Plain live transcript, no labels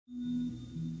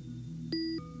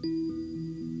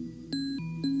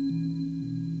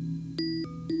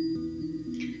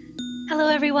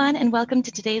Hello, everyone, and welcome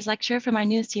to today's lecture from our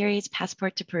new series,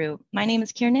 Passport to Peru. My name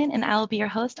is Kiernan, and I will be your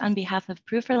host on behalf of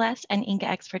Peru for Less and Inca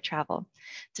Expert Travel.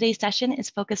 Today's session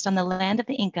is focused on the land of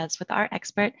the Incas with our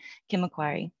expert, Kim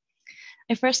MacQuarrie.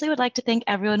 I firstly would like to thank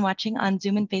everyone watching on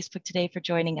Zoom and Facebook today for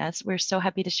joining us. We're so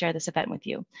happy to share this event with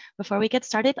you. Before we get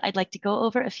started, I'd like to go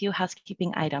over a few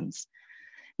housekeeping items.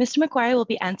 Mr. MacQuarrie will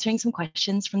be answering some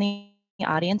questions from the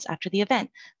audience after the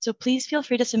event, so please feel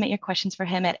free to submit your questions for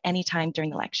him at any time during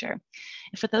the lecture.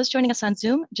 And for those joining us on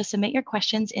Zoom, just submit your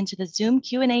questions into the Zoom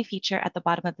Q&A feature at the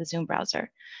bottom of the Zoom browser.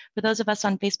 For those of us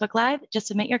on Facebook Live, just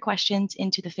submit your questions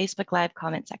into the Facebook Live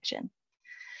comment section.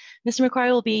 Mr. MacQuarrie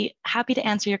will be happy to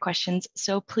answer your questions,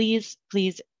 so please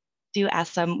do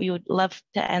ask them. We would love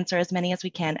to answer as many as we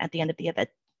can at the end of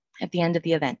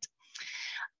the event.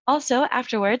 Also,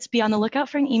 afterwards, be on the lookout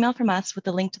for an email from us with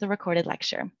the link to the recorded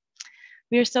lecture.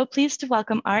 We are so pleased to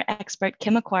welcome our expert,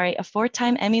 Kim MacQuarrie, a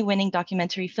 4-time Emmy-winning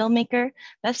documentary filmmaker,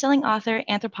 best-selling author,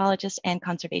 anthropologist, and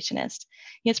conservationist.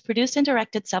 He has produced and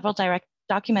directed several direct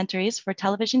documentaries for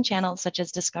television channels such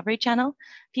as Discovery Channel,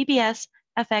 PBS,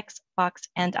 FX, Fox,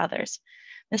 and others.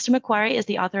 Mr. MacQuarrie is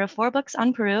the author of 4 books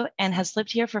on Peru and has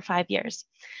lived here for 5 years.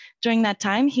 During that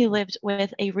time, he lived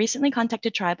with a recently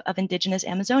contacted tribe of indigenous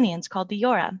Amazonians called the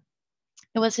Yora.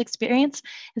 It was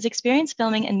his experience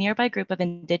filming a nearby group of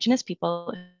indigenous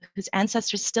people whose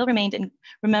ancestors still remained and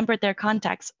remembered their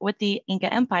contacts with the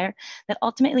Inca Empire that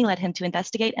ultimately led him to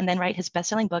investigate and then write his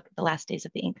best-selling book, The Last Days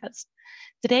of the Incas.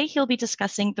 Today, he'll be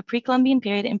discussing the pre-Columbian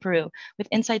period in Peru with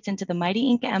insights into the mighty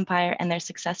Inca Empire and their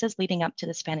successes leading up to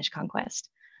the Spanish Conquest.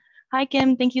 Hi,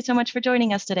 Kim. Thank you so much for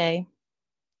joining us today.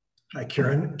 Hi,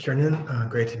 Kiernan.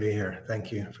 Great to be here.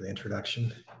 Thank you for the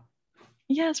introduction.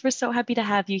 Yes, we're so happy to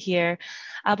have you here.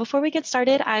 Before we get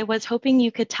started, I was hoping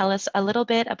you could tell us a little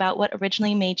bit about what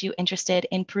originally made you interested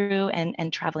in Peru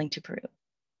and traveling to Peru.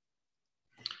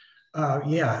 I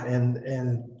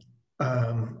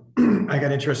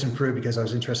got interested in Peru because I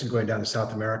was interested in going down to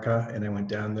South America, and I went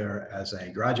down there as a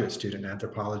graduate student in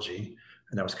anthropology,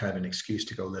 and that was kind of an excuse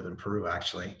to go live in Peru,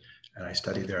 actually. And I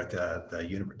studied there at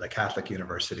the Catholic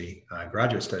University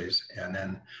graduate studies. And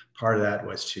then part of that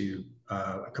was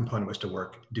a component was to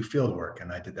do field work.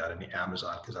 And I did that in the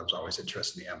Amazon because I was always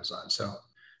interested in the Amazon. So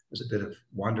it was a bit of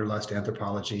wanderlust,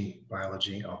 anthropology,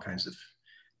 biology, all kinds of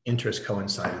interests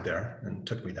coincided there and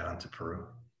took me down to Peru.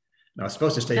 And I was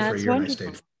supposed to stay for a year, wonderful. and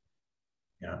I stayed.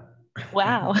 Yeah.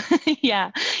 Wow.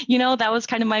 Yeah. You know, that was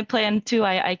kind of my plan too.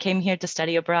 I came here to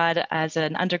study abroad as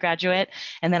an undergraduate,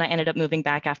 and then I ended up moving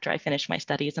back after I finished my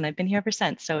studies, and I've been here ever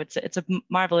since. So it's a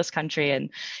marvelous country, and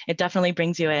it definitely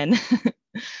brings you in.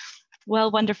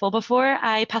 Well, wonderful. Before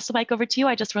I pass the mic over to you,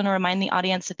 I just want to remind the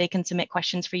audience that they can submit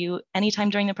questions for you anytime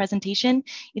during the presentation,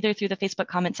 either through the Facebook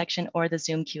comment section or the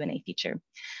Zoom Q&A feature.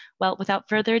 Well, without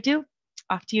further ado,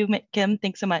 off to you, Kim.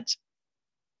 Thanks so much.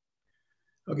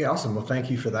 Okay, awesome. Well, thank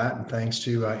you for that. And thanks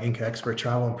to Inca Expert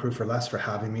Travel and Peru for Less for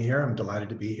having me here. I'm delighted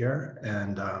to be here.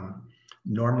 And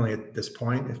normally at this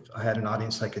point, if I had an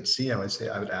audience I could see, I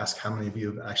would ask how many of you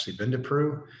have actually been to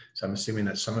Peru. So I'm assuming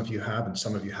that some of you have and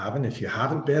some of you haven't. If you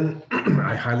haven't been,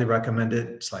 I highly recommend it.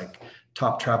 It's like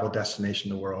top travel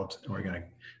destination in the world. And we're going to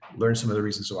learn some of the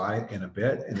reasons why in a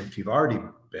bit. And if you've already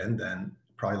been, then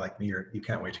probably like me, you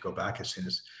can't wait to go back as soon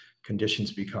as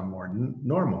conditions become more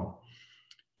normal.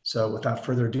 So without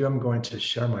further ado, I'm going to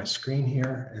share my screen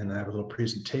here, and I have a little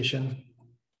presentation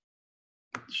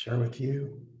to share with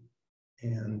you.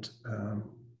 And there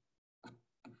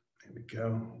we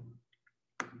go.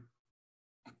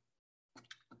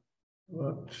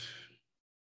 Whoops.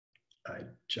 I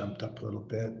jumped up a little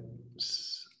bit.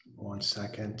 1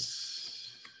 second.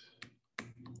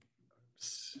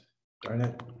 Oops. Darn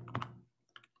it.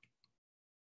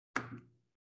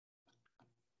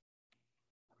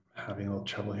 Having a little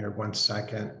trouble here. 1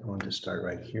 second. I wanted to start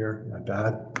right here. My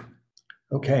bad.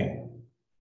 Okay.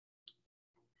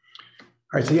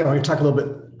 All right. So yeah, we're going to talk a little bit.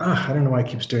 I don't know why it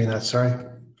keeps doing that. Sorry.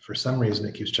 For some reason,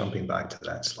 it keeps jumping back to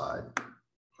that slide.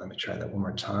 Let me try that one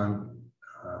more time.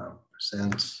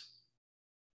 Present.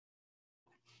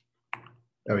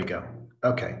 There we go.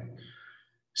 Okay.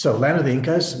 So land of the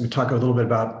Incas. We talk a little bit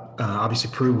about obviously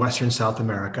Peru, Western South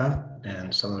America,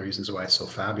 and some of the reasons why it's so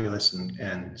fabulous. And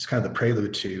it's kind of the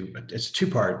prelude to, it's a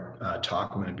 2-part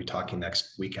talk. I'm going to be talking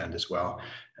next weekend as well.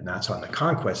 And that's on the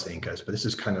conquest of the Incas. But this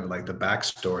is kind of like the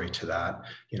backstory to that.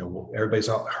 You know, everybody's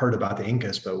all heard about the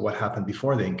Incas, but what happened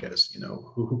before the Incas? You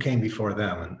know, who came before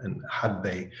them, and how did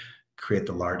they create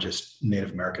the largest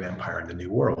Native American empire in the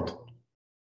New World?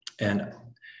 And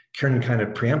Kiernan kind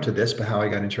of preempted this, but how I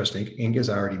got interested in Incas,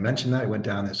 I already mentioned that. I went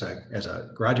down as a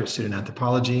graduate student in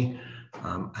anthropology.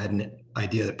 I had an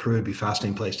idea that Peru would be a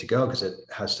fascinating place to go because it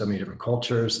has so many different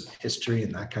cultures, history,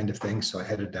 and that kind of thing. So I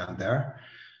headed down there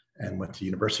and went to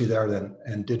university there then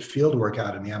and did field work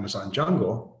out in the Amazon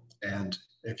jungle. And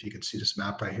if you can see this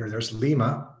map right here, there's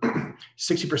Lima.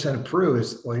 60% of Peru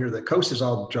is, well, here the coast is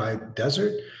all dry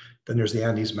desert. Then there's the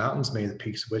Andes Mountains, many of the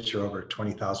peaks of which are over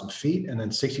 20,000 feet. And then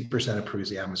 60% of Peru is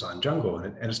the Amazon jungle.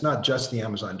 And it's not just the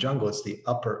Amazon jungle, it's the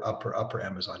upper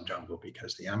Amazon jungle,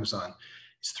 because the Amazon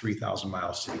is 3,000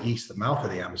 miles to the east, the mouth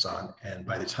of the Amazon. And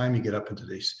by the time you get up into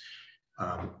these,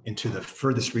 into the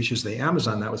furthest reaches of the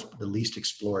Amazon, that was the least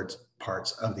explored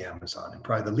parts of the Amazon. And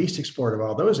probably the least explored of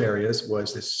all those areas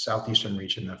was this southeastern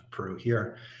region of Peru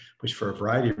here, which for a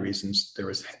variety of reasons, there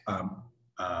was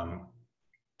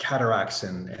cataracts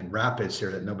and rapids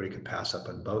here that nobody could pass up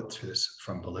on boat through this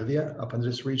from Bolivia up into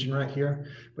this region right here,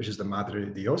 which is the Madre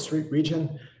de Dios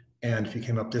region. And if you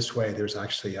came up this way, there's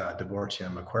actually a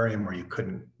Kim MacQuarrie where you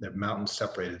couldn't, the mountains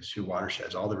separated two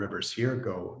watersheds. All the rivers here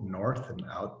go north and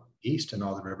out east, and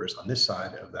all the rivers on this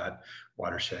side of that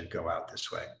watershed go out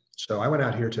this way. So I went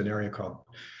out here to an area called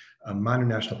Manu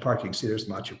National Park. You can see there's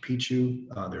Machu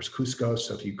Picchu, there's Cusco.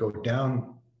 So if you go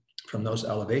down from those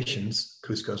elevations,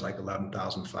 Cusco is like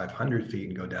 11,500 feet,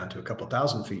 and go down to a couple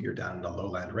thousand feet, you're down in the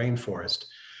lowland rainforest.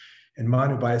 And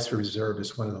Manu Biosphere Reserve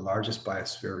is one of the largest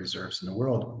biosphere reserves in the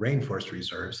world, rainforest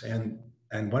reserves. And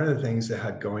one of the things that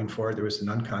had going for it, there was an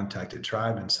uncontacted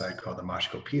tribe inside called the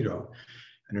Mashco-Piro.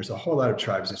 And there's a whole lot of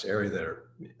tribes in this area that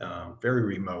are very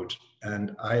remote.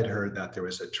 And I had heard that there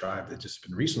was a tribe that just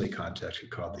been recently contacted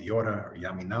called the Yora or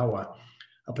Yaminawa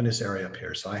up in this area up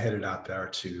here. So I headed out there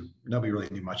to, nobody really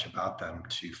knew much about them,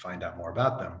 to find out more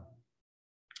about them.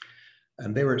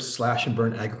 And they were slash and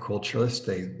burn agriculturalists.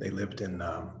 They lived in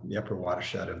the upper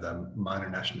watershed of the Manu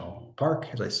National Park,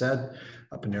 as I said,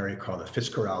 up in an area called the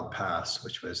Fitzcarraldo Pass,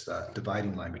 which was the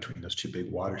dividing line between those two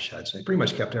big watersheds. And they pretty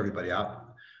much kept everybody out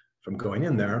from going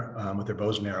in there with their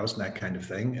bows and arrows and that kind of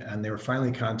thing. And they were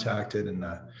finally contacted in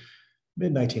the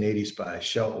mid-1980s by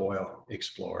Shell oil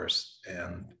explorers.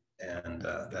 And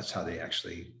that's how they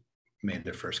actually made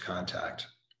their first contact.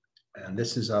 And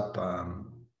this is up,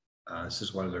 this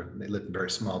is one of their, they live in very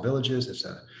small villages.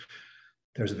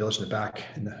 There's a village in the back,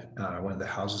 in one of the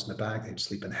houses in the back. They'd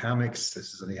sleep in hammocks.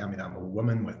 This is a Yaminama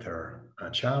woman with her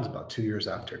child about 2 years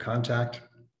after contact.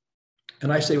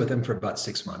 And I stayed with them for about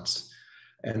 6 months.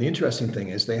 And the interesting thing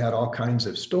is they had all kinds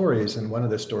of stories. And one of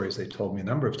the stories they told me a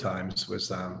number of times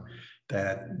was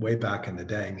that way back in the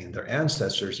day, I mean, their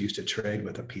ancestors used to trade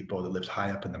with the people that lived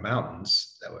high up in the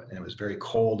mountains. And it was very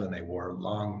cold, and they wore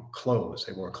long clothes.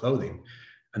 They wore clothing.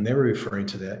 And they were referring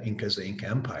to the Incas, the Inca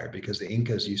Empire, because the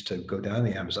Incas used to go down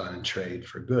the Amazon and trade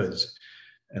for goods.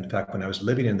 In fact, when I was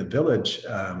living in the village,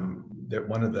 that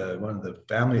one of the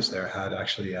families there had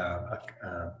actually a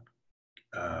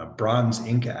bronze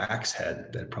Inca axe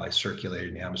head that probably circulated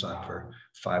in the Amazon for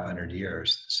 500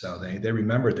 years. So they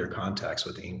remembered their contacts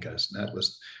with the Incas. And that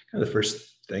was kind of the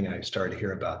first thing I started to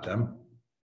hear about them.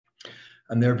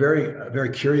 And they're very, very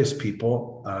curious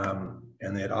people.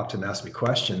 And they had often asked me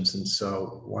questions. And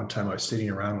so one time I was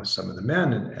sitting around with some of the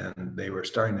men, and they were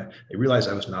they realized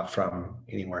I was not from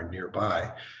anywhere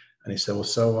nearby. And they said, well,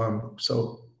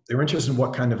 so they were interested in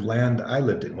what kind of land I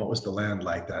lived in. What was the land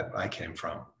like that I came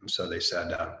from? And so they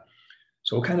said,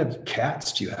 so what kind of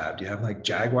cats do you have? Do you have like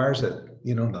jaguars that,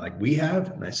 you know, like we have?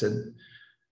 And I said,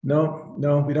 no,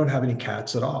 we don't have any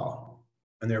cats at all.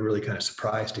 And they're really kind of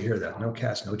surprised to hear that. No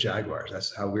cats, no jaguars.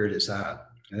 That's how weird is that?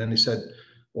 And then they said,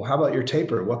 well, how about your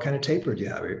tapir? What kind of tapir do you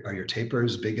have? Are your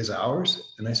tapirs as big as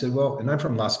ours? And I said, well, and I'm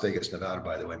from Las Vegas, Nevada,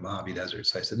 by the way, Mojave Desert.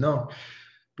 So I said, no,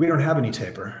 we don't have any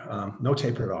tapir, no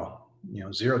tapir at all, you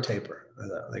know, zero tapir.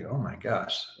 Like, oh my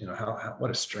gosh, you know, what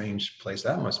a strange place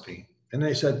that must be. And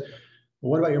they said,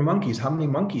 well, what about your monkeys? How many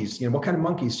monkeys, you know, what kind of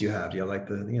monkeys do you have? Do you have like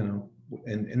the, you know,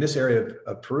 in this area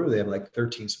of Peru, they have like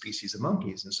 13 species of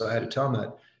monkeys. And so I had to tell them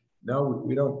that, no,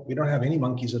 we don't have any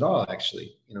monkeys at all,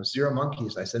 actually, you know, zero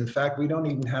monkeys. I said, in fact, we don't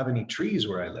even have any trees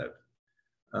where I live.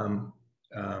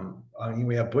 I mean,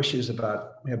 we have bushes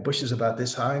about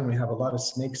this high, and we have a lot of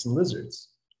snakes and lizards.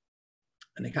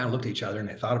 And they kind of looked at each other and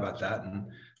they thought about that. And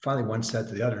finally one said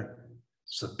to the other,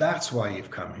 so that's why you've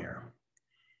come here,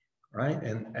 right?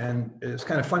 And it's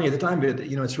kind of funny at the time, but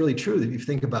you know, it's really true that if you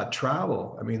think about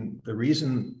travel, I mean, the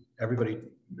reason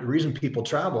people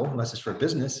travel, unless it's for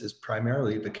business, is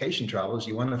primarily vacation travel. Is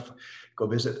you want to go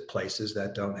visit places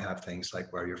that don't have things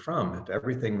like where you're from. If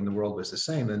everything in the world was the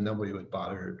same, then nobody would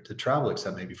bother to travel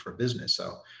except maybe for business.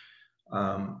 So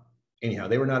anyhow,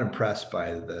 they were not impressed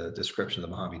by the description of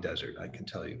the Mojave Desert, I can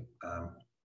tell you.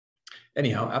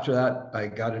 anyhow, after that, I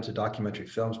got into documentary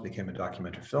films, became a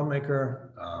documentary filmmaker,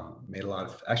 made a lot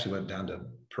of, actually went down to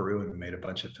Peru and made a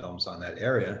bunch of films on that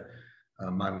area.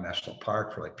 Manu National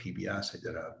Park for like PBS. I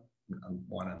did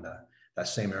one on that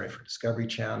same area for Discovery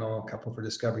Channel, a couple for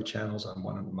Discovery Channels, on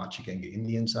one on the Machiganga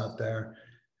Indians out there.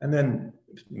 And then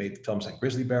made films like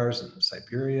grizzly bears in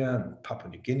Siberia and Papua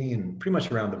New Guinea and pretty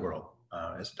much around the world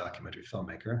as a documentary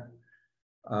filmmaker.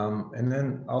 And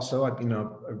then also, I've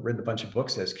written a bunch of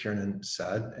books, as Kiernan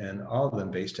said, and all of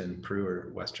them based in Peru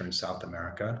or Western South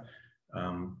America.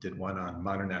 Did one on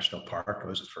Manu National Park. It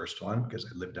was the first one because I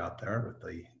lived out there with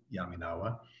the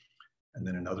Yaminawa. And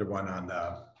then another one on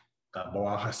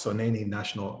Boaja-Soneni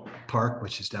National Park,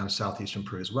 which is down southeastern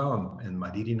Peru as well, and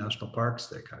Madidi National Parks.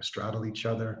 They kind of straddle each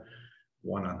other.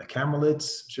 One on the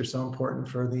camelids, which are so important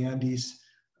for the Andes.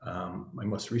 My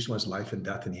most recent was Life and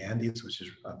Death in the Andes, which is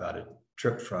about a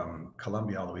trip from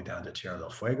Colombia all the way down to Tierra del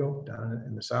Fuego, down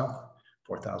in the south,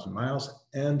 4,000 miles.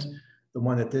 And the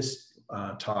one that this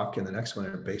talk and the next one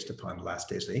are based upon the last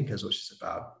days of the Incas, which is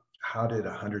about how did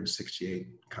 168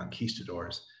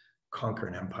 conquistadors conquer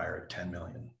an empire of 10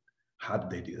 million? How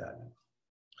did they do that?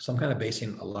 So I'm kind of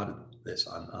basing a lot of this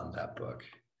on that book,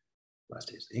 Last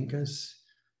Days of the Incas.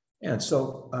 And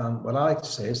so what I like to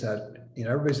say is that,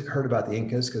 everybody's heard about the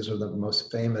Incas because they're the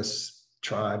most famous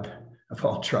tribe of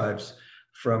all tribes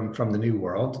from the New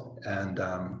World. And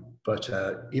but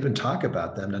even talk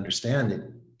about them and understand it,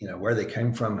 where they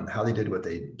came from and how they did what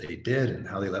they did and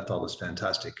how they left all this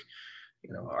fantastic,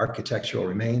 architectural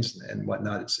remains and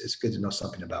whatnot. It's good to know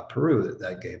something about Peru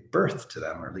that gave birth to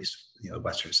them, or at least,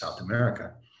 Western South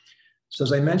America. So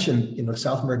as I mentioned,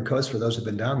 South American coast, for those who've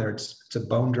been down there, it's a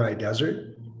bone dry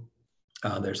desert.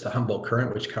 There's the Humboldt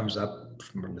Current, which comes up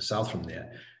from the south, from the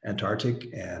Antarctic,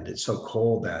 and it's so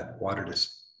cold that water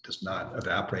does not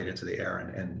evaporate into the air,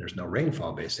 and there's no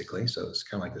rainfall, basically. So it's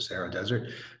kind of like the Sahara Desert.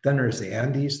 Then there's the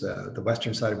Andes, the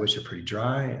western side of which are pretty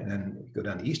dry, and then you go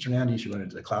down the eastern Andes, you run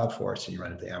into the cloud forest, and you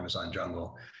run into the Amazon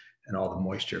jungle, and all the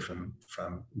moisture from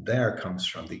there comes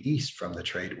from the east, from the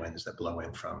trade winds that blow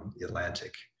in from the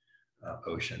Atlantic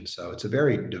Ocean. So it's a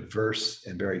very diverse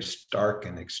and very stark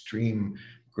and extreme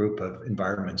group of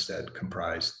environments that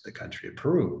comprise the country of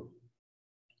Peru.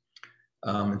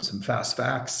 And some fast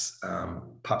facts: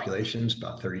 population's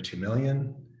about 32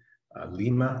 million.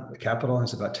 Lima, the capital,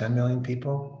 has about 10 million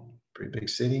people, pretty big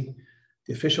city.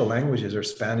 The official languages are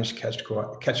Spanish,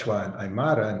 Quechua, and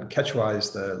Aymara, and Quechua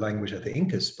is the language that the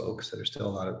Incas spoke, so there's still a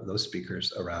lot of those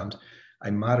speakers around.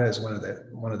 Aymara is one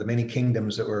of the many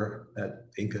kingdoms that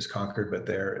the Incas conquered, but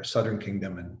they're a southern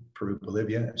kingdom in Peru,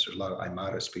 Bolivia. So there's a lot of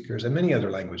Aymara speakers, and many other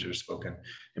languages are spoken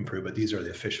in Peru, but these are the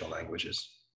official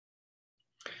languages.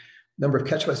 Number of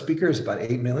Quechua speakers, about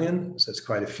 8 million, so it's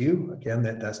quite a few. Again,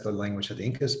 that's the language that the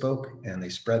Incas spoke, and they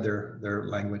spread their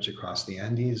language across the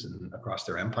Andes and across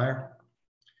their empire.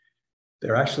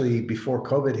 They're actually, before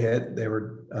COVID hit,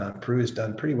 Peru has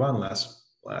done pretty well in the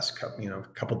last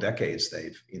couple decades.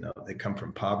 They've come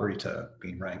from poverty to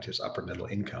being ranked as upper middle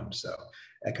income. So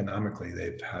economically,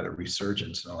 they've had a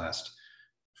resurgence in the last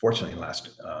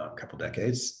couple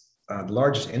decades. The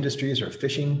largest industries are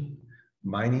fishing,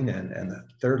 mining, and the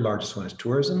third largest one is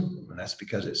tourism, and that's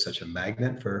because it's such a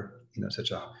magnet for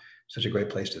such a great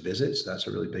place to visit. So that's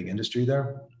a really big industry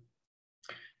there.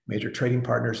 Major trading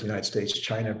partners: the United States,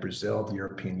 China, Brazil, the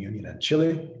European Union, and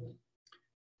Chile.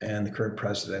 And the current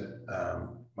president,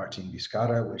 Martin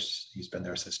Vizcarra, which he's been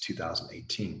there since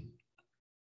 2018.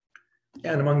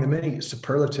 And among the many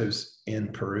superlatives in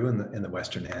Peru in the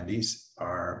Western Andes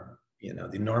are, the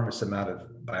enormous amount of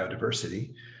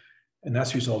biodiversity. And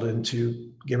that's resulted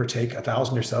into, give or take,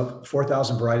 1,000 or so,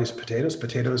 4,000 varieties of potatoes.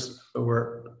 Potatoes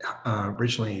were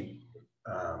originally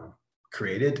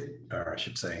created, or I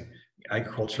should say,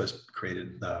 agriculturists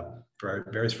created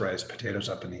various varieties of potatoes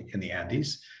up in the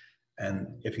Andes. And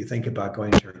if you think about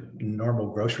going to a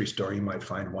normal grocery store, you might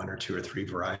find 1 or 2 or 3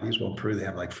 varieties. Well, in Peru, they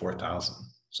have like 4,000.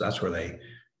 So that's where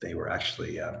they were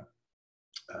actually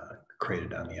created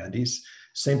down the Andes.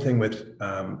 Same thing with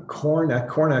corn.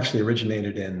 Corn actually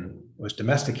was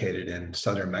domesticated in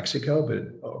southern Mexico, but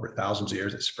over thousands of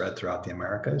years, it spread throughout the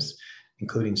Americas,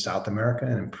 including South America.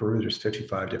 And in Peru, there's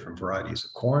 55 different varieties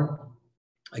of corn.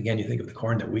 Again, you think of the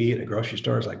corn that we eat at a grocery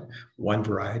store as like one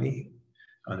variety.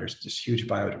 There's just huge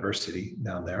biodiversity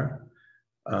down there.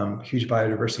 Huge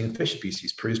biodiversity in fish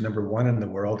species. Peru is #1 in the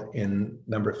world in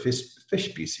number of fish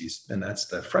species, and that's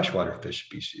the freshwater fish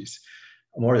species.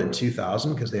 More than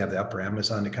 2,000, because they have the upper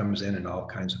Amazon that comes in and all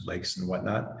kinds of lakes and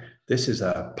whatnot. This is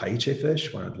a paiche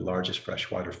fish, one of the largest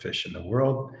freshwater fish in the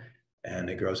world, and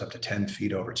it grows up to 10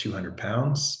 feet, over 200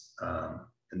 pounds.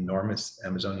 Enormous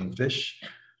Amazonian fish.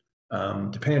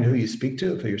 Depending on who you speak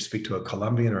to, if you speak to a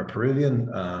Colombian or a Peruvian,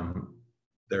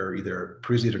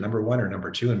 Peru's either number 1 or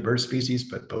number 2 in bird species,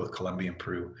 but both Colombia and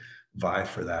Peru vie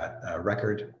for that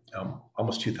record.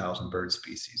 Almost 2,000 bird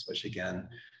species, which again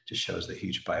just shows the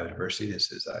huge biodiversity.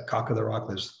 This is cock of the rock.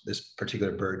 This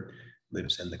particular bird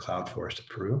lives in the cloud forest of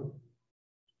Peru.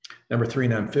 Number 3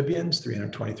 in amphibians,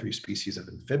 323 species of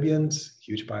amphibians,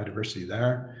 huge biodiversity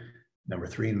there. Number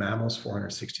 3 in mammals,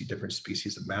 460 different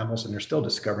species of mammals, and they're still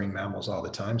discovering mammals all the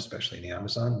time, especially in the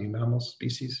Amazon, new mammal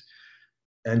species.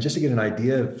 And just to get an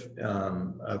idea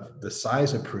of the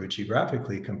size of Peru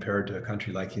geographically compared to a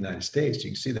country like the United States,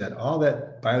 you can see that all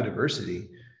that biodiversity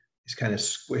is kind of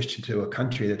squished into a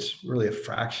country that's really a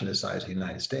fraction of the size of the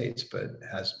United States, but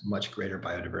has much greater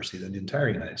biodiversity than the entire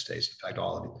United States, in fact,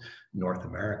 all of North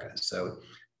America. So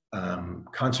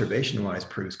conservation-wise,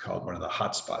 Peru is called one of the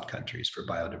hotspot countries for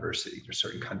biodiversity. There's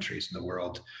certain countries in the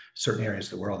world, certain areas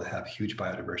of the world that have huge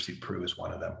biodiversity. Peru is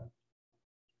one of them.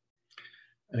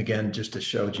 And again, just to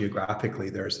show geographically,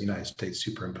 there's the United States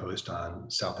superimposed on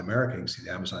South America. You can see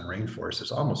the Amazon rainforest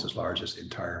is almost as large as the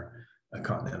entire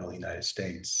continental United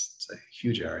States. It's a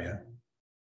huge area.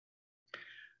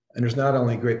 And there's not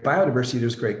only great biodiversity,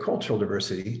 there's great cultural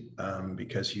diversity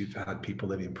because you've had people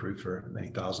living in Peru for many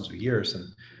thousands of years.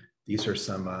 And these are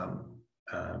some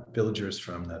villagers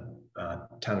from the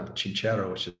town of Chinchero,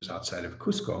 which is outside of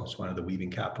Cusco. It's one of the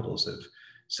weaving capitals of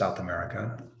South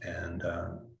America. And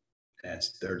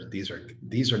these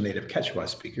are native Quechua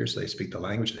speakers. So they speak the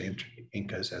language of the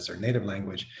Incas as their native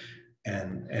language,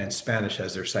 and Spanish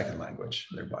as their second language.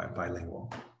 They're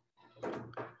bilingual.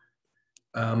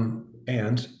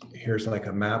 And here's like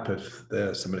a map of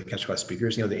some of the Quechua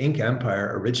speakers. You know, the Inca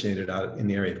Empire originated out in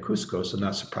the area of Cusco, so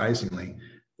not surprisingly,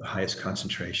 the highest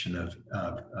concentration of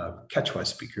Quechua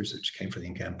speakers, which came from the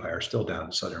Inca Empire, are still down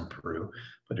in southern Peru,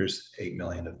 but there's 8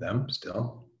 million of them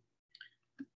still.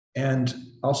 And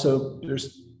also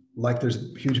there's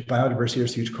huge biodiversity,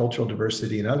 there's huge cultural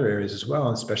diversity in other areas as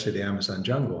well, especially the Amazon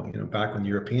jungle. You know, back when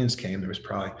Europeans came, there was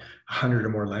probably 100 or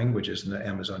more languages in the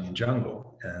Amazonian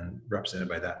jungle and represented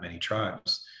by that many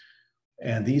tribes.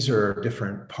 And these are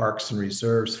different parks and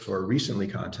reserves for recently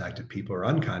contacted people or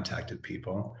uncontacted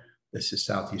people. This is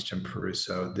southeastern Peru.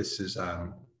 So this is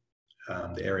the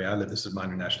area I live. This is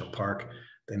Minor National Park.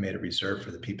 They made a reserve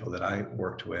for the people that I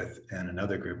worked with, and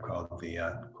another group called the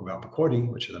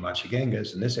Cugalpacori, which are the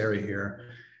Machigengas in this area here.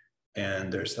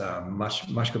 And there's the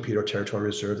Mashcopiro Territorial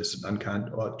Reserve. This is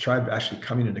a tribe actually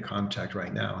coming into contact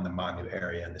right now in the Manu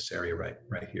area, in this area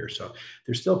right here. So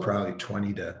there's still probably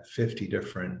 20 to 50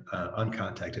 different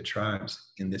uncontacted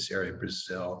tribes in this area,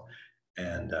 Brazil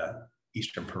and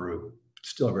eastern Peru,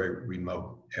 still very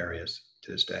remote areas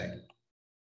to this day.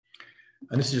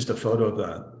 And this is just a photo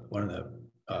of one of the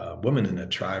women in the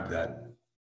tribe that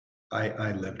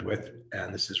I lived with,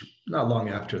 and this is not long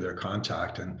after their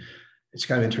contact. And it's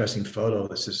kind of an interesting photo.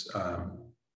 This is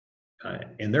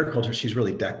in their culture, she's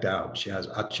really decked out. She has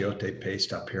achiote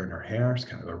paste up here in her hair. It's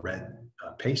kind of a red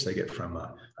paste they get from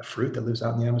a fruit that lives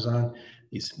out in the Amazon.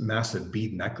 These massive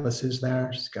bead necklaces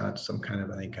there. She's got some kind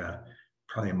of, I think,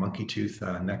 probably a monkey tooth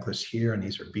necklace here, and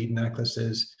these are bead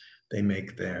necklaces. They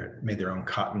made their own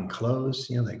cotton clothes.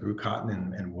 You know, they grew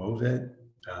cotton and wove it.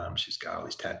 She's got all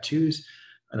these tattoos.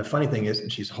 And the funny thing is,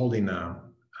 she's holding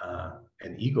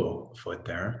an eagle foot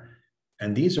there.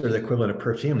 And these are the equivalent of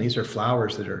perfume. These are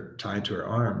flowers that are tied to her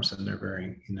arms, and they're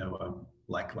very,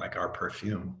 like our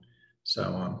perfume.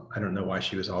 So I don't know why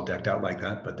she was all decked out like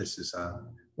that, but this is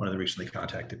one of the recently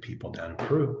contacted people down in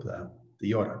Peru,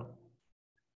 the Yora.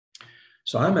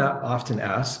 So I'm often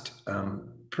asked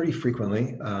pretty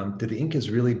frequently, did the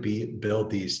Incas really build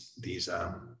these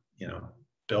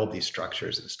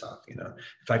structures and stuff? You know,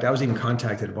 in fact, I was even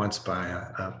contacted once by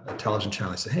a television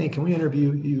channel. I said, "Hey, can we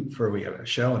interview you we have a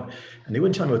show?" And they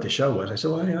wouldn't tell me what the show was. I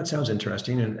said, "Well, yeah, it sounds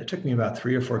interesting." And it took me about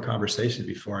 3 or 4 conversations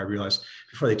before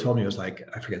they told me, it was like,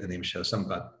 I forget the name of the show,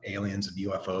 something about aliens and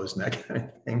UFOs and that kind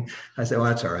of thing. I said, "Well,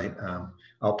 that's all right.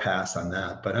 I'll pass on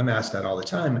that." But I'm asked that all the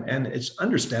time. And it's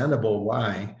understandable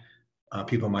why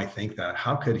people might think that.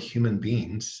 How could human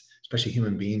beings, especially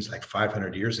human beings like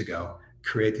 500 years ago,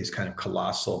 create these kind of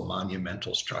colossal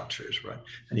monumental structures, right?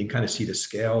 And you can kind of see the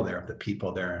scale there of the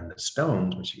people there and the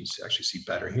stones, which you can actually see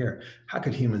better here. How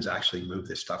could humans actually move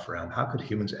this stuff around? How could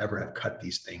humans ever have cut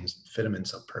these things and fit them in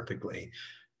so perfectly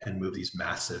and move these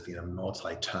massive,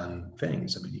 multi-ton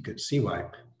things? I mean, you could see why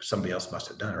somebody else must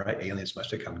have done it, right? Aliens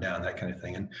must have come down, that kind of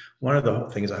thing. And one of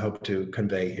the things I hope to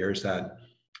convey here is that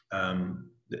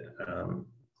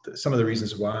some of the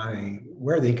reasons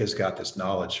where the Incas got this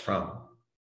knowledge from.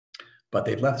 But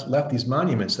they've left these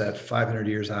monuments that 500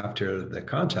 years after the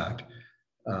contact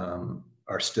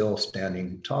are still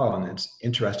standing tall. And it's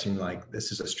interesting, like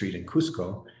this is a street in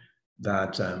Cusco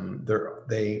that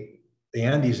the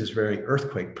Andes is very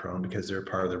earthquake prone because they're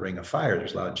part of the Ring of Fire.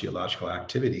 There's a lot of geological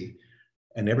activity.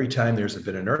 And every time there's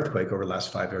been an earthquake over the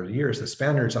last 500 years, the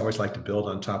Spaniards always like to build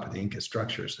on top of the Inca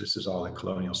structures. This is all in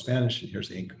colonial Spanish. And here's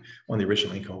one of the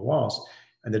original Inca walls.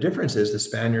 And the difference is the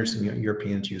Spaniards and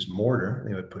Europeans used mortar.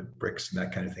 They would put bricks and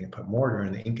that kind of thing and put mortar,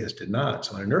 and the Incas did not.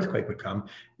 So when an earthquake would come,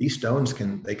 these stones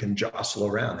can jostle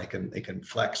around, they can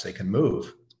flex, they can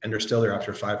move, and they're still there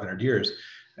after 500 years.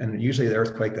 And usually the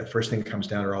earthquake, the first thing that comes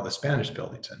down are all the Spanish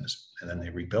buildings, and then they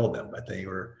rebuild them. But they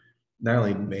were not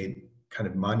only made kind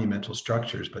of monumental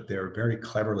structures, but they were very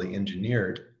cleverly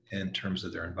engineered in terms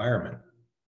of their environment.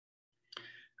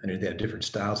 And they had different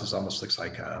styles. It almost looks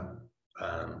like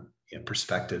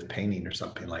perspective painting or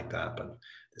something like that. But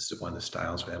this is one of the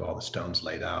styles. We have all the stones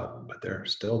laid out, but they're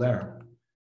still there.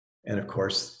 And of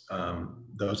course,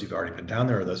 those who've already been down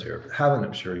there or those who haven't,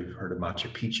 I'm sure you've heard of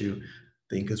Machu Picchu.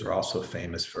 The Incas were also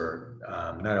famous for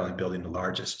not only building the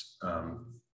largest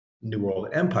New World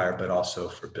empire, but also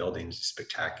for building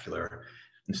spectacular,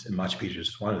 and Machu Picchu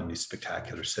is one of them, these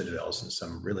spectacular citadels in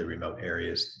some really remote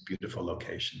areas, beautiful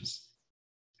locations.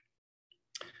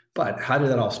 But how did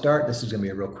that all start? This is going to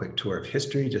be a real quick tour of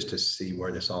history just to see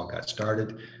where this all got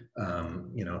started.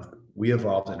 We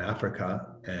evolved in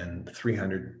Africa and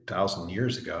 300,000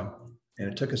 years ago, and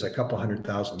it took us a couple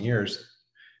 100,000 years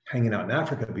hanging out in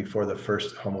Africa before the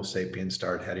first Homo sapiens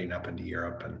started heading up into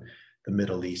Europe and the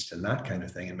Middle East and that kind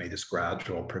of thing, and made this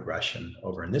gradual progression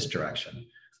over in this direction.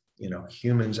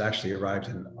 Humans actually arrived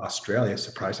in Australia,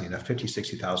 surprisingly enough, 50,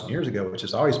 60,000 years ago, which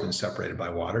has always been separated by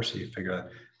water. So you figure out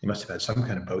they must have had some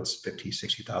kind of boats 50,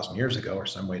 60,000 years ago, or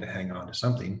some way to hang on to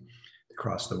something to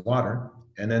cross the water.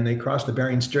 And then they crossed the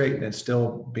Bering Strait, and it's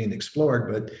still being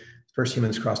explored, but first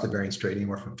humans crossed the Bering Strait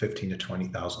anywhere from 15 to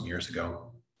 20,000 years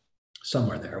ago,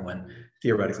 somewhere there, when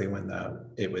theoretically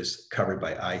it was covered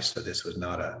by ice. So this was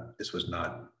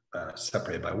not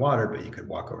separated by water, but you could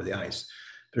walk over the ice.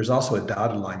 There's also a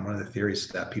dotted line. One of the theories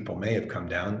is that people may have come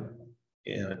down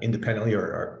independently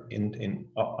or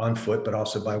on foot, but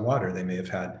also by water. They may have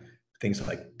had things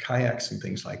like kayaks and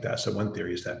things like that. So one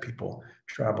theory is that people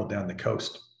traveled down the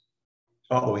coast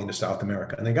all the way into South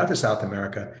America. And they got to South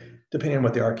America, depending on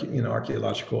what the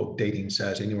archaeological dating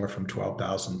says, anywhere from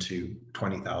 12,000 to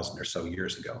 20,000 or so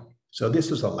years ago. So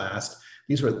this was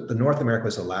the North America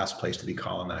was the last place to be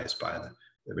colonized by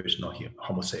the original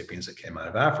Homo sapiens that came out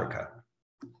of Africa.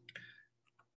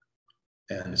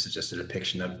 And this is just a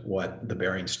depiction of what the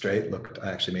Bering Strait looked.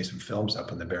 I actually made some films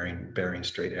up in the Bering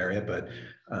Strait area, but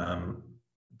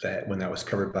that when that was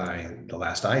covered by the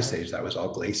last ice age, that was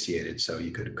all glaciated. So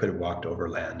you could have walked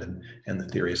overland. And the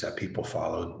theory is that people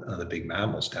followed the big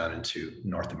mammals down into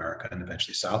North America and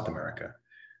eventually South America.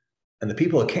 And the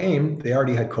people that came, they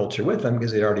already had culture with them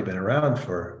because they'd already been around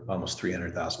for almost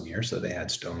 300,000 years. So they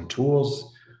had stone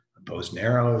tools, bows and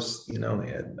arrows, they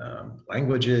had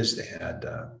languages, they had,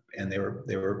 and they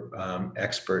were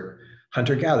expert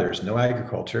hunter-gatherers, no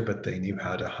agriculture, but they knew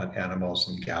how to hunt animals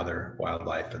and gather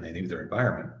wildlife, and they knew their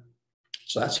environment.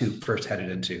 So that's who first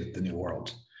headed into the New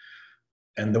World.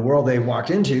 And the world they walked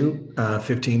into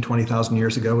 15, 20,000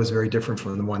 years ago was very different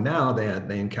from the one now.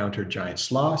 They encountered giant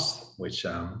sloths, which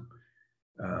are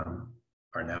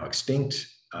now extinct,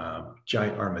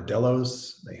 giant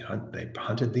armadillos, they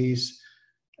hunted these.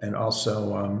 And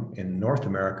also in North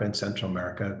America and Central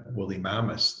America, woolly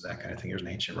mammoths, that kind of thing. There's an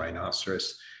ancient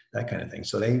rhinoceros, that kind of thing.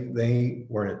 So they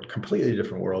were in a completely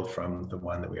different world from the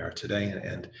one that we are today.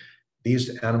 And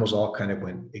these animals all kind of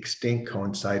went extinct,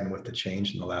 coinciding with the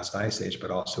change in the last ice age, but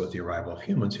also with the arrival of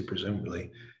humans who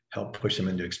presumably helped push them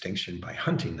into extinction by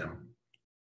hunting them.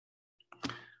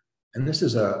 And this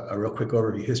is a real quick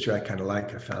overview history I kind of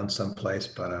like. I found someplace,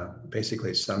 but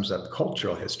basically it sums up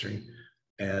cultural history.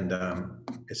 And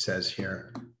it says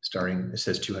here, it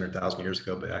says 200,000 years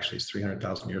ago, but actually it's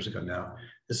 300,000 years ago now.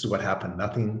 This is what happened.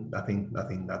 Nothing.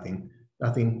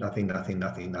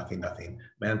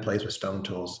 Man plays with stone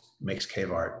tools, makes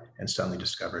cave art, and suddenly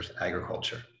discovers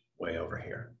agriculture way over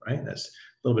here, right? That's a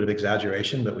little bit of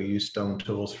exaggeration, but we used stone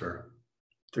tools for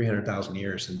 300,000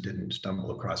 years and didn't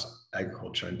stumble across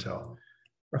agriculture until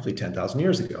roughly 10,000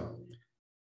 years ago.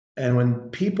 And when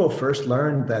people first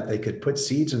learned that they could put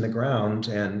seeds in the ground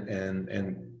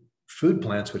and food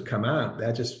plants would come out,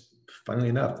 that just, funnily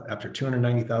enough, after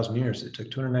 290,000 years, it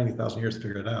took 290,000 years to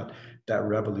figure it out, that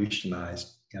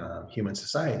revolutionized human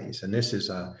societies. And this is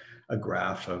a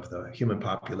graph of the human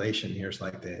population. Here's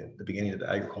like the beginning of the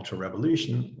agricultural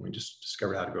revolution. We just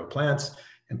discovered how to grow plants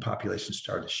and population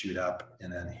started to shoot up.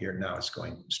 And then here now it's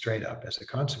going straight up as a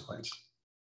consequence.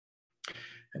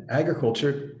 And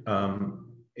agriculture,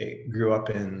 it grew up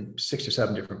in 6 or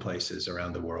 7 different places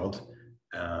around the world,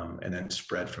 and then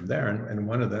spread from there. And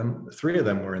one of them, 3 of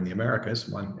them were in the Americas,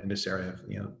 one in this area,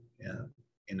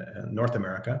 in North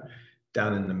America,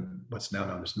 down in what's now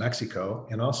known as Mexico,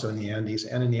 and also in the Andes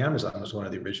and in the Amazon was one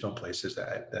of the original places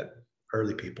that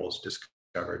early peoples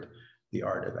discovered the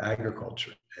art of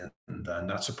agriculture. And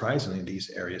not surprisingly, these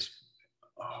areas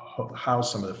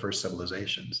housed some of the first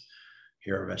civilizations.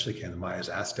 Here eventually came the Mayas,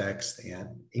 Aztecs,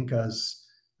 the Incas,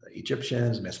 the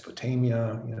Egyptians,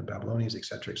 Mesopotamia, Babylonians, et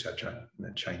cetera, and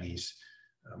the Chinese,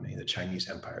 the Chinese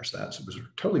Empire. So that was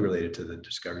totally related to the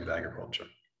discovery of agriculture.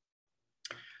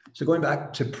 So going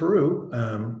back to Peru,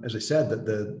 as I said,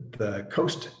 the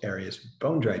coast areas,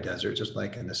 bone dry desert, just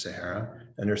like in the Sahara,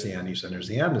 and there's the Andes and there's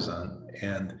the Amazon.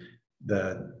 And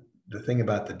the thing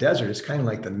about the desert is kind of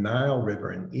like the Nile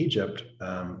River in Egypt.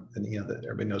 And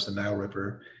everybody knows the Nile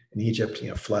River in Egypt,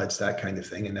 floods, that kind of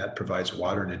thing, and that provides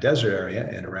water in a desert area.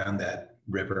 And around that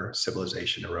river,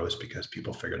 civilization arose because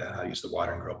people figured out how to use the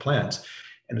water and grow plants.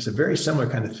 And it's a very similar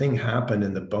kind of thing happened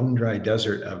in the bone dry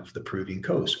desert of the Peruvian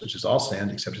coast, which is all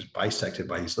sand, except it's bisected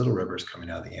by these little rivers coming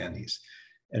out of the Andes.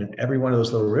 And in every one of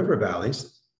those little river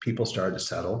valleys, people started to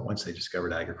settle once they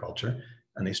discovered agriculture,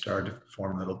 and they started to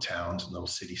form little towns and little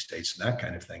city states and that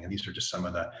kind of thing. And these are just some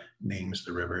of the names of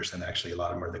the rivers, and actually a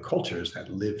lot of them are the cultures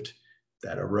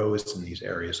that arose in these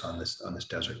areas on this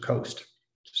desert coast.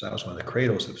 So that was one of the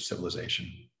cradles of civilization,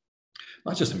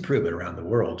 not just in Peru, but around the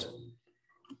world.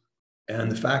 And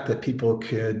the fact that people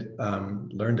could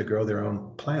learn to grow their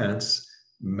own plants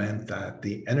meant that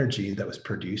the energy that was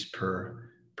produced per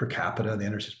capita, the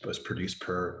energy that was produced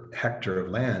per hectare of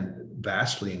land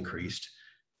vastly increased.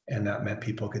 And that meant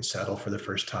people could settle for the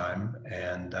first time.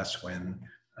 And that's when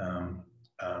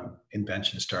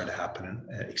inventions started to happen,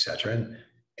 et cetera.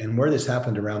 And where this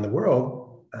happened around the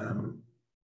world,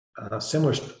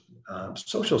 similar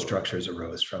social structures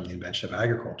arose from the invention of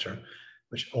agriculture,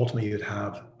 which ultimately you'd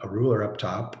have a ruler up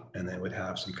top, and they would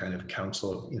have some kind of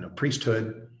council,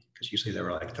 priesthood, because usually they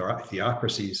were like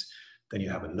theocracies. Then you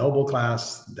have a noble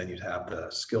class, then you'd have the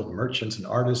skilled merchants and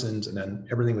artisans, and then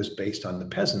everything was based on the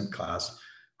peasant class,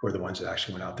 who are the ones that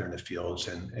actually went out there in the fields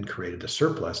and created the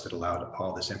surplus that allowed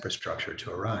all this infrastructure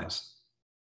to arise.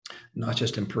 Not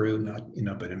just in Peru,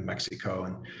 but in Mexico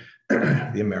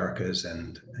and the Americas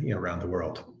and around the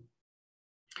world.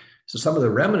 So some of the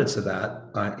remnants of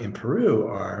that in Peru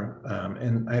are,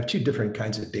 and I have 2 different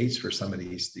kinds of dates for some of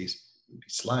these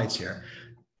slides here.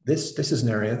 This is an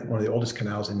area, one of the oldest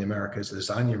canals in the Americas, the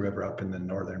Zania River up in the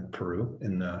northern Peru.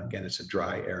 And again, it's a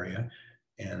dry area.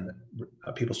 And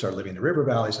people started living in the river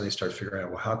valleys, and they started figuring out,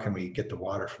 well, how can we get the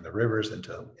water from the rivers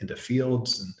into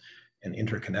fields and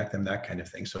interconnect them, that kind of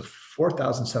thing. So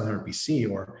 4,700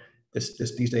 BC, or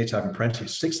these dates have in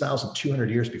parentheses, 6,200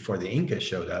 years before the Incas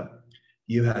showed up,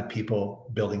 you had people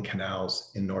building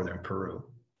canals in northern Peru.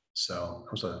 So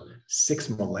it was 6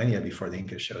 millennia before the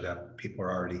Incas showed up. People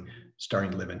were already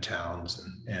starting to live in towns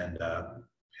and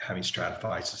having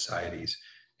stratified societies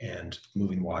and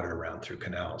moving water around through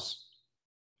canals.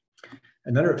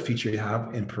 Another feature you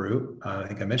have in Peru, I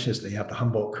think I mentioned, is that you have the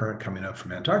Humboldt Current coming up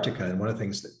from Antarctica. And one of the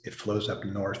things that it flows up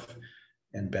north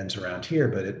and bends around here,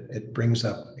 but it brings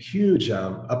up huge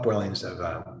upwellings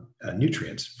of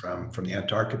nutrients from the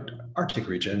Arctic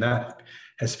region. And that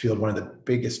has fueled one of the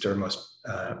biggest or most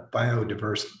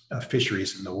biodiverse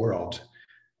fisheries in the world.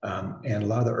 And a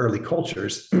lot of the early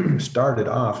cultures started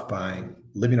off by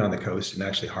living on the coast and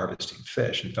actually harvesting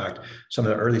fish. In fact, some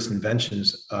of the earliest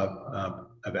inventions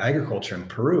of agriculture in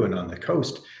Peru and on the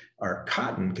coast are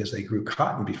cotton, because they grew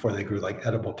cotton before they grew like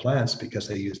edible plants, because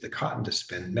they used the cotton to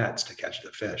spin nets to catch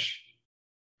the fish.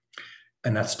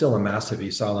 And that's still a massive, you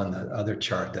saw on the other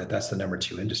chart that's the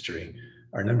 #2 industry.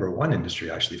 Our #1 industry,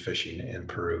 actually, fishing in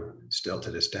Peru, still to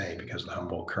this day, because of the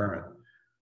Humboldt Current.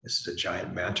 This is a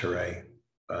giant manta ray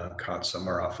caught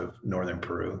somewhere off of northern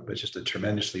Peru, but just a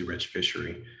tremendously rich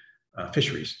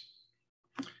fisheries.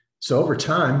 So over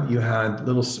time, you had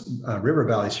little river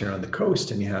valleys here on the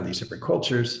coast, and you have these different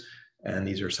cultures, and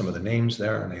these are some of the names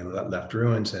there, and they left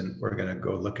ruins. And we're going to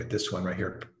go look at this one right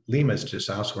here. Lima is just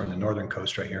south. We're on the northern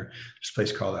coast right here. There's a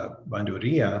place called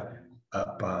Bandaria,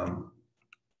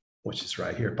 which is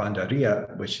right here.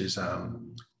 Bandaria, which is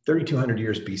 3,200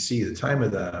 years BC, the time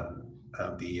of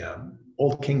the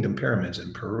Old Kingdom pyramids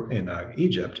in Peru, in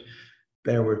Egypt.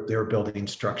 They were building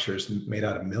structures made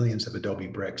out of millions of adobe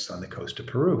bricks on the coast of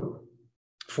Peru,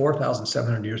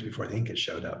 4,700 years before the Incas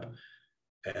showed up.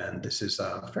 And this is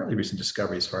a fairly recent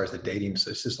discovery as far as the dating.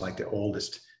 So this is like the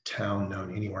oldest town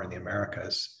known anywhere in the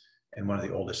Americas, and one of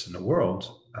the oldest in the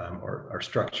world, or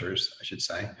structures, I should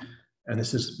say. And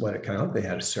this is what it kind of looked. They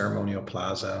had a ceremonial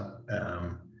plaza.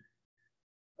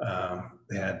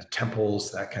 They had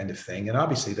temples, that kind of thing. And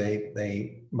obviously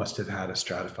they must have had a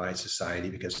stratified society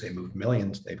because they moved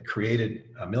millions. They've created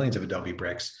millions of adobe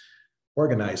bricks,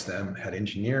 organized them, had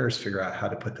engineers figure out how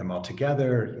to put them all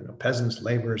together, you know, peasants,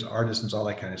 laborers, artisans, all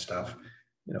that kind of stuff,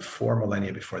 you know, 4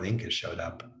 millennia before the Incas showed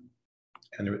up.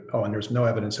 And and there's no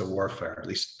evidence of warfare, at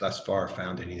least thus far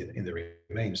found in the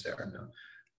remains there. No.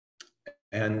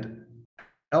 And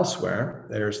elsewhere,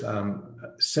 there's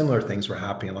similar things were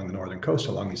happening along the northern coast,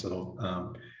 along these little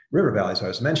river valleys I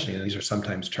was mentioning. And these are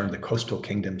sometimes termed the coastal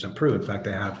kingdoms in Peru. In fact,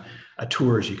 they have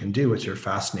tours you can do, which are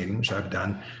fascinating, which I've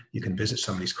done. You can visit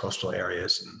some of these coastal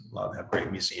areas, and a lot of them have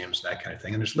great museums and that kind of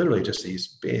thing. And there's literally just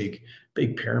these big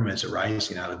pyramids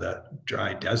arising out of the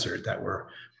dry desert that were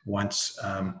once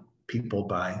peopled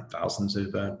by thousands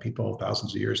of people,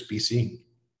 thousands of years BC.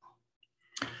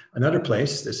 Another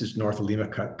place, this is north of Lima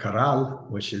Caral,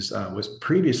 which is was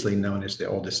previously known as the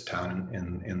oldest town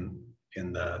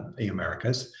in the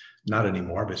Americas. Not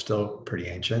anymore, but still pretty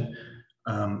ancient.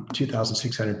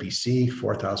 2,600 BC,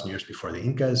 4,000 years before the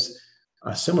Incas.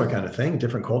 A similar kind of thing,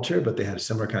 different culture, but they had a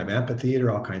similar kind of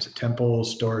amphitheater, all kinds of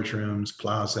temples, storage rooms,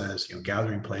 plazas, you know,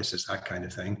 gathering places, that kind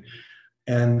of thing.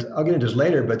 And I'll get into this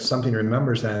later, but something to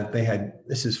remember is that they had,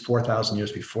 this is 4,000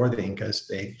 years before the Incas,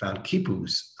 they found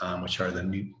quipus, which are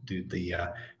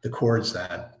the cords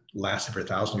that lasted for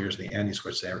 1,000 years in the Andes,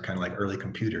 which they were kind of like early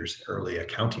computers, early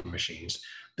accounting machines.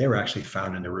 They were actually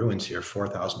found in the ruins here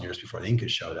 4,000 years before the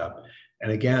Incas showed up.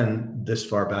 And again, this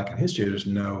far back in history, there's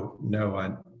no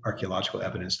archaeological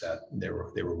evidence that they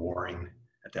were warring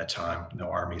at that time,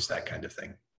 no armies, that kind of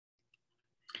thing.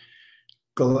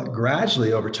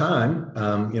 Gradually over time,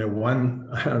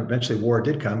 eventually war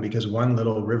did come because one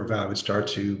little river valley would start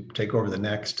to take over the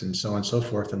next, and so on and so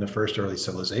forth. And the first early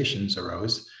civilizations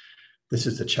arose. This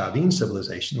is the Chavin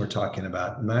civilization. We're talking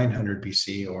about 900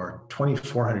 BC or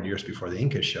 2,400 years before the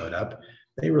Incas showed up.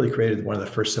 They really created one of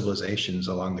the first civilizations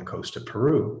along the coast of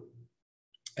Peru,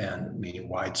 and meaning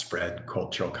widespread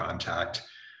cultural contact.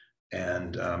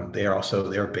 And they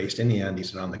are based in the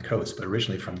Andes and on the coast, but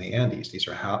originally from the Andes. These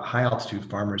are high altitude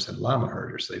farmers and llama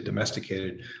herders. They've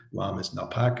domesticated llamas and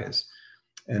alpacas.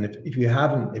 And if you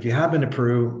haven't been to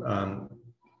Peru,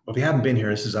 if you haven't been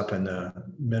here, this is up in the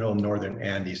middle northern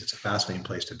Andes. It's a fascinating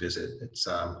place to visit. It's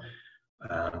a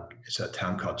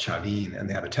town called Chavin, and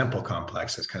they have a temple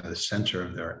complex that's kind of the center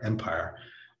of their empire.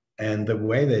 And the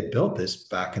way they built this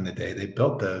back in the day, they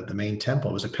built the main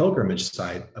temple. It was a pilgrimage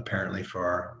site, apparently,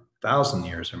 for 1,000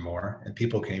 years or more. And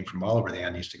people came from all over the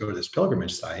Andes to go to this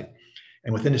pilgrimage site.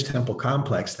 And within this temple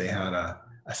complex, they had a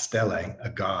stele, a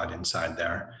god inside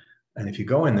there. And if you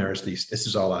go in there, this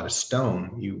is all out of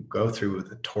stone. You go through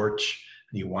with a torch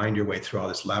and you wind your way through all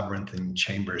this labyrinthine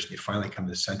chambers. And you finally come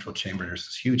to the central chamber. There's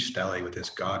this huge stele with this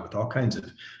god with all kinds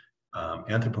of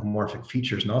anthropomorphic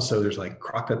features. And also there's like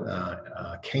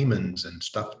caimans and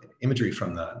stuff, imagery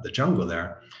from the jungle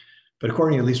there. But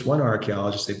according to at least one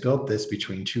archaeologist, they built this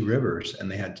between two rivers, and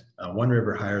they had one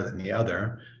river higher than the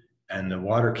other. And the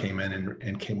water came in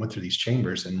and went through these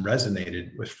chambers and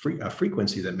resonated with a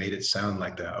frequency that made it sound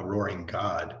like a roaring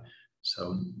god.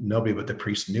 So nobody but the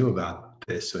priest knew about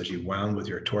this. So as you wound with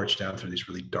your torch down through these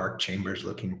really dark chambers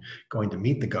going to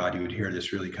meet the god, you would hear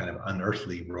this really kind of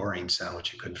unearthly roaring sound,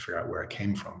 which you couldn't figure out where it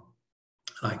came from.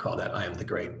 I call that I am the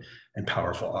great and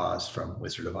powerful Oz from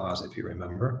Wizard of Oz, if you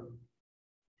remember.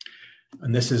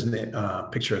 And this is a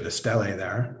picture of the stele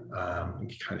there. You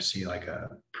can kind of see like a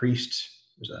priest,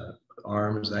 there's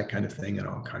arms, that kind of thing, and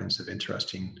all kinds of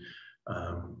interesting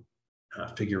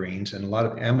figurines and a lot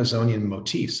of Amazonian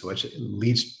motifs, which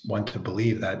leads one to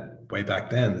believe that way back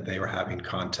then that they were having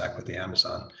contact with the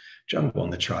Amazon jungle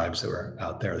and the tribes that were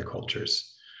out there, the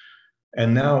cultures.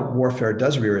 And now warfare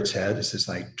does rear its head. This is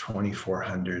like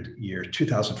 2,400 years,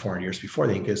 2,400 years before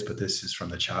the Incas, but this is from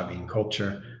the Chavin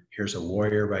culture. Here's a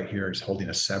warrior right here. He's holding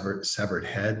a severed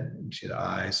head. You see the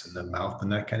eyes and the mouth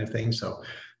and that kind of thing. So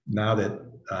now that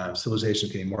civilization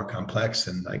is getting more complex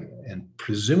and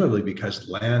presumably because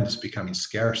land is becoming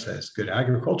scarce as good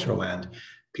agricultural land,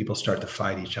 people start to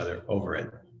fight each other over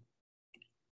it.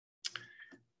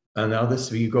 And now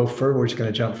you go further, we're just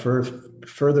going to jump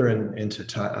further into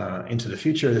the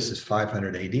future. This is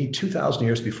 500 AD, 2,000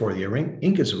 years before the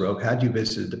Incas arose. Had you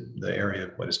visited the area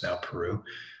of what is now Peru,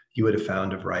 you would have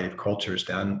found a variety of cultures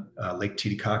down Lake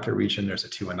Titicaca region. There's a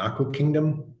Tiwanaku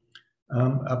kingdom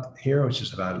up here, which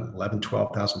is about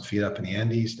 12,000 feet up in the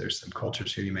Andes. There's some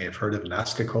cultures here you may have heard of,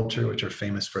 Nazca culture, which are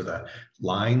famous for the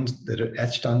lines that are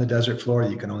etched on the desert floor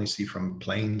you can only see from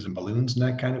planes and balloons and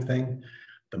that kind of thing.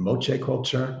 the Moche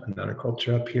culture, another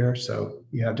culture up here. So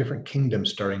you have different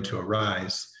kingdoms starting to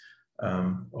arise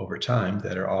over time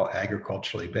that are all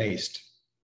agriculturally based.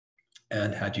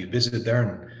 And had you visited there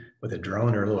and with a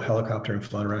drone or a little helicopter and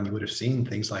flown around, you would have seen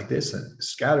things like this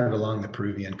scattered along the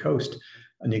Peruvian coast.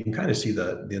 And you can kind of see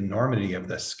the enormity of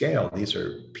the scale. These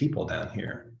are people down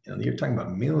here. You know, you're talking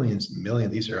about millions and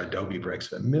millions. These are adobe bricks,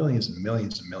 but millions and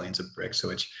millions and millions of bricks. So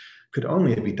it could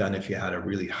only be done if you had a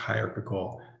really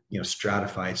hierarchical, you know,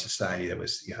 stratified society that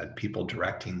was, you had people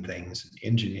directing things, and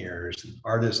engineers and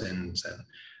artisans and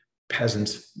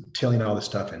peasants tilling all this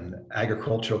stuff and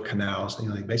agricultural canals. You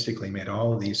know, they basically made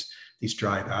all of these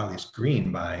dry valleys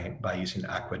green by using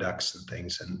aqueducts and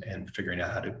things and figuring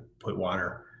out how to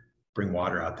bring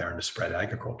water out there and to spread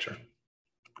agriculture.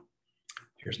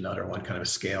 Here's another one, kind of a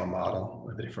scale model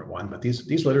of a different one, but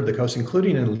these littered the coast,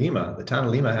 including in Lima. The town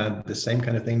of Lima had the same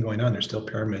kind of thing going on. There's still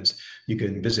pyramids you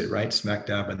can visit right smack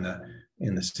dab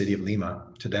in the city of Lima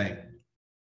today.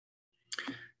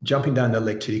 Jumping down to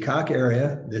Lake Titicaca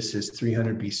area, this is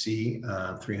 300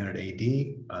 BC, 300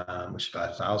 AD, which is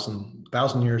about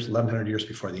 1,000 years, 1,100 years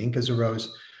before the Incas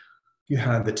arose. You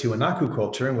had the Tiwanaku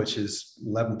culture, which is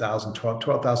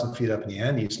 12,000 feet up in the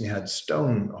Andes, and you had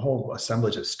a whole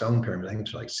assemblage of stone pyramids. I think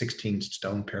there's like 16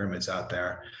 stone pyramids out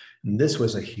there. And this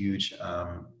was a huge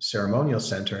ceremonial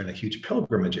center and a huge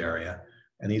pilgrimage area.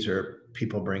 And these are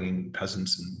people bringing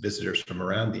peasants and visitors from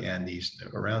around the Andes,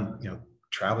 around, you know,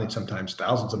 traveling sometimes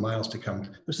thousands of miles to come.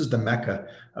 This is the Mecca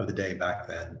of the day back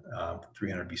then,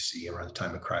 300 BC, around the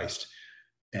time of Christ,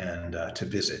 and to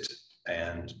visit.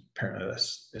 And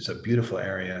it's a beautiful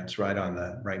area. It's right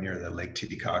near the Lake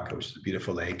Titicaca, which is a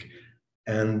beautiful lake.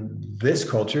 And this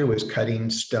culture was cutting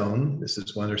stone. This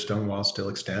is one of their stone walls still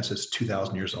extends. It's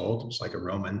 2,000 years old. It's like a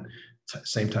Roman,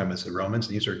 same time as the Romans.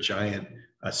 These are giant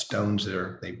stones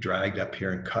that they've dragged up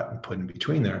here and cut and put in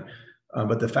between there.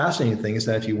 But the fascinating thing is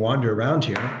that if you wander around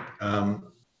here,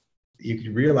 you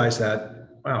can realize that,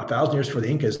 wow, 1,000 years before the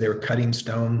Incas, they were cutting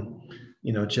stone,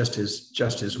 you know, just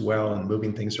as well and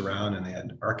moving things around, and they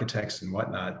had architects and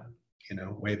whatnot, you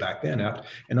know, way back then.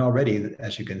 And already,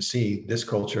 as you can see, this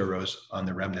culture arose on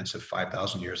the remnants of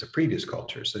 5,000 years of previous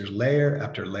cultures. So there's layer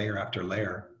after layer after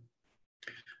layer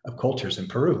of cultures in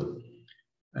Peru.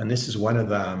 And this is one of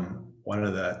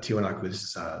the Tiwanaku. This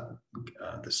is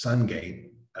the Sun Gate.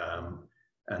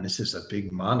 And this is a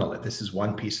big monolith. This is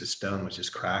one piece of stone, which is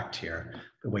cracked here.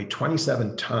 It weighed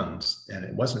 27 tons, and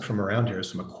it wasn't from around here. It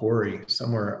was from a quarry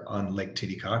somewhere on Lake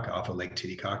Titicaca, off of Lake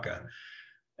Titicaca.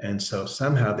 And so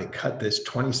somehow they cut this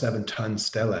 27-ton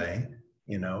stele.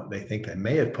 You know, they think they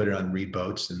may have put it on reed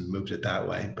boats and moved it that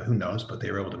way, but who knows? But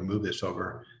they were able to move this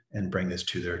over and bring this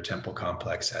to their temple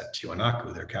complex at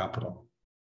Tiwanaku, their capital.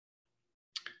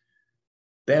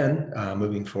 Then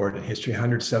moving forward in history,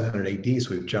 100, 700 AD, so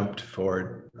we've jumped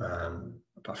forward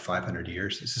about 500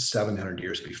 years. This is 700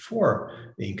 years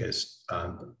before the Incas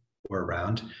were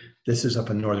around. This is up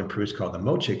in northern Peru. It's called the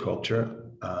Moche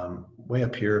culture. Way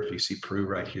up here, if you see Peru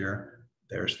right here,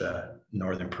 there's the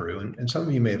northern Peru. And some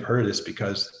of you may have heard of this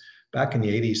because back in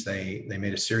the 80s, they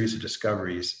made a series of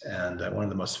discoveries. And one of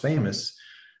the most famous,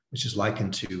 which is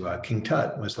likened to King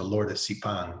Tut, was the Lord of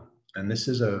Sipan. And this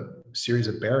is a series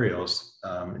of burials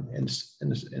in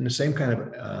the same kind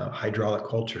of hydraulic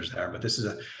cultures there. But this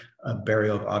is a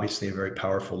burial of obviously a very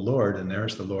powerful Lord. And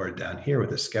there's the Lord down here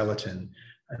with a skeleton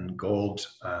and gold,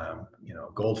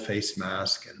 gold face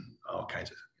mask and all kinds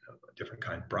of different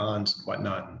kind of bronze and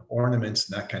whatnot, and ornaments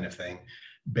and that kind of thing,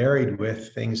 buried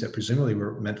with things that presumably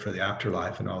were meant for the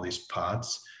afterlife in all these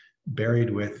pots, buried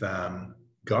with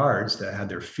guards that had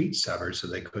their feet severed so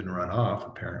they couldn't run off,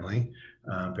 apparently.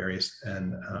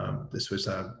 This was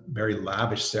a very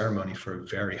lavish ceremony for a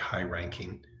very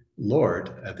high-ranking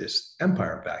lord of this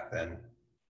empire back then.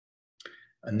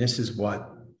 And this is what,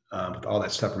 with all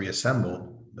that stuff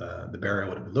reassembled, the burial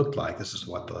would have looked like. This is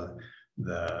what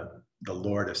the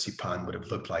Lord of Sipan would have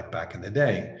looked like back in the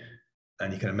day.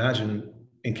 And you can imagine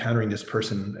encountering this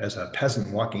person as a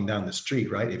peasant walking down the street,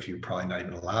 right? If you're probably not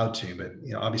even allowed to, but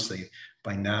obviously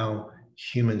by now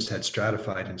humans had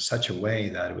stratified in such a way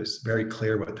that it was very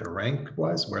clear what their rank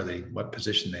was, what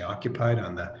position they occupied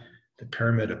on the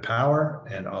pyramid of power,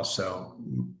 and also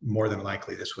more than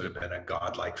likely this would have been a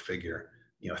godlike figure,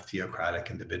 a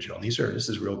theocratic individual. And this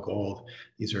is real gold.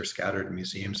 These are scattered in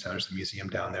museums. There's a museum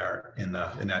down there in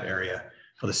that area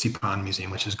called the Sipan Museum,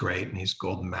 which is great. And these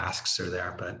golden masks are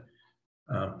there,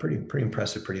 but pretty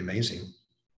impressive, pretty amazing.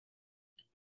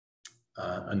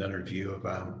 Another view of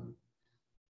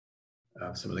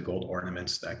some of the gold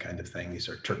ornaments, that kind of thing. These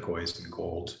are turquoise and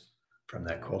gold from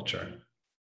that culture.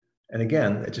 And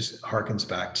again, it just harkens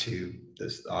back to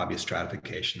this obvious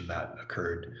stratification that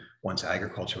occurred once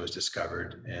agriculture was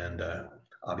discovered. And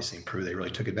obviously in Peru, they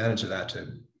really took advantage of that to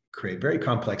create very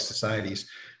complex societies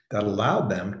that allowed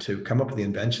them to come up with the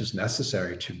inventions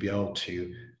necessary to be able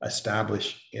to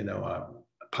establish,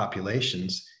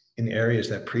 populations in areas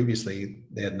that previously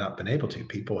they had not been able to.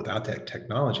 People without that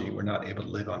technology were not able to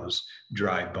live on those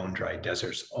dry, bone-dry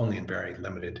deserts, only in very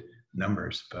limited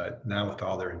numbers. But now with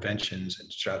all their inventions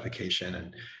and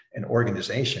stratification and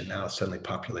organization, now suddenly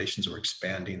populations were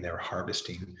expanding, they were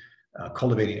harvesting,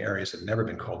 cultivating areas that had never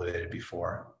been cultivated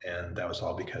before. And that was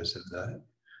all because of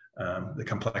the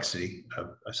complexity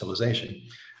of civilization.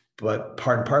 But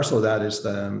part and parcel of that is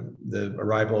the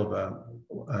arrival of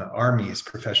armies,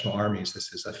 professional armies.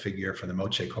 This is a figure from the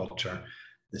Moche culture.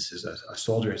 This is a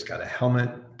soldier. He's got a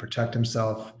helmet, protect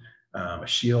himself, a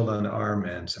shield on the arm,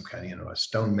 and some kind of, a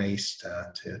stone mace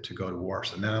to go to war.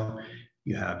 So now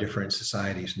you have different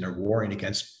societies, and they're warring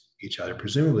against each other,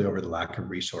 presumably over the lack of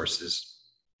resources.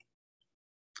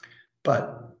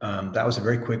 But that was a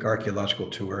very quick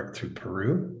archaeological tour through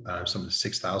Peru, some of the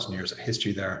 6,000 years of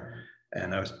history there.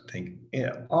 And I was thinking,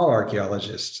 all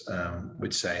archaeologists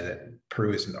would say that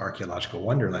Peru is an archaeological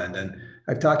wonderland. And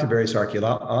I've talked to various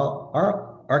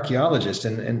archaeologists,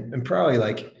 and probably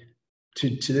like to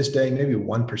this day, maybe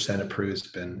 1% of Peru has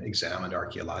been examined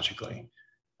archaeologically.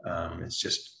 It's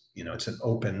just, it's an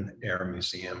open air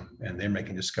museum, and they're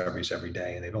making discoveries every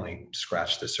day, and they've only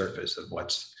scratched the surface of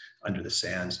what's under the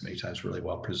sands, many times really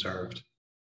well preserved.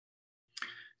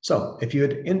 So if you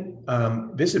had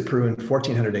visited Peru in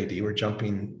 1400 AD, we're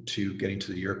jumping to getting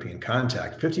to the European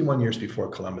contact, 51 years before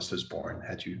Columbus was born.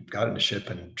 Had you got in a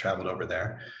ship and traveled over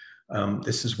there,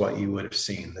 this is what you would have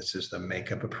seen. This is the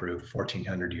makeup of Peru,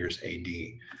 1400 years AD.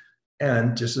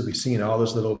 And just as we've seen, all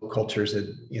those little cultures had,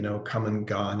 come and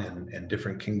gone, and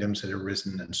different kingdoms had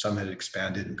arisen, and some had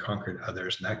expanded and conquered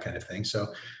others, and that kind of thing. So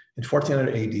in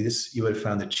 1400 AD, you would have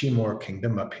found the Timor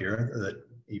kingdom up here, that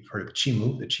you've heard of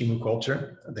Chimu, the Chimu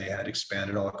culture. They had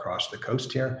expanded all across the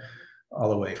coast here, all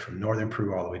the way from northern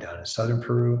Peru, all the way down to southern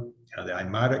Peru. The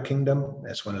Aymara kingdom,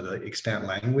 that's one of the extant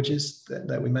languages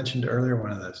that we mentioned earlier,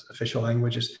 one of the official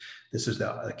languages. This is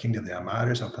the kingdom of the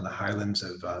Aymaras up on the highlands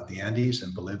of the Andes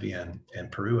in Bolivia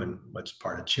and Peru, and what's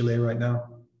part of Chile right now.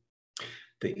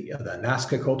 The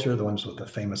Nazca culture, the ones with the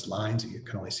famous lines that you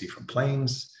can only see from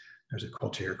planes. There's a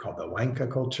culture here called the Huanca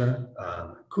culture,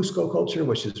 Cusco culture,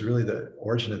 which is really the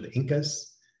origin of the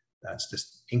Incas. That's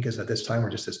just Incas at this time were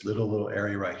just this little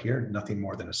area right here, nothing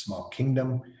more than a small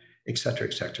kingdom, et cetera,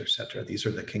 et cetera, et cetera. These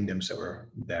are the kingdoms that were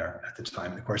there at the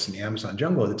time. And of course, in the Amazon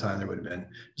jungle at the time, there would have been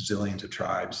zillions of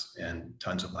tribes and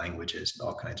tons of languages and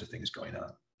all kinds of things going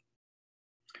on.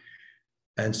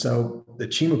 And so the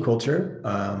Chimu culture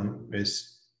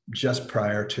is just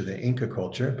prior to the Inca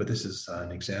culture, but this is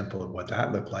an example of what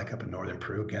that looked like up in northern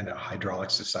Peru. Again, a hydraulic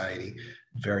society,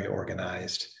 very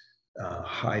organized,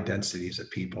 high densities of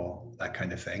people, that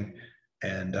kind of thing.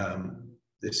 And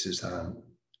this is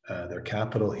their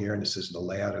capital here, and this is the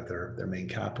layout of their main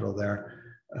capital there.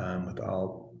 With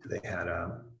all they had,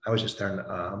 I was just there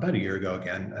about a year ago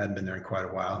again. I hadn't been there in quite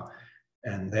a while.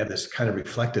 And they have this kind of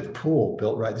reflective pool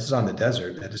built right. This is on the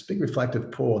desert. They had this big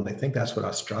reflective pool, and they think that's what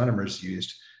astronomers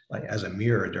used, like as a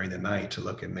mirror during the night to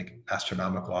look and make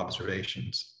astronomical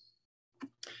observations.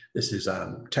 This is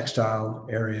textile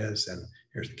areas, and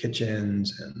here's the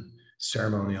kitchens and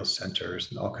ceremonial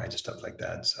centers and all kinds of stuff like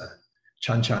that.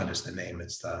 Chan Chan is the name.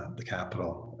 It's the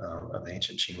capital of the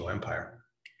ancient Chimu Empire.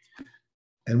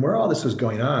 And where all this was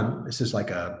going on, this is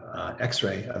like a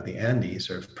X-ray of the Andes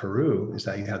or of Peru, is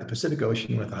that you have the Pacific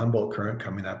Ocean with the Humboldt Current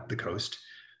coming up the coast.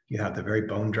 You have the very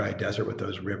bone-dry desert with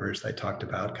those rivers I talked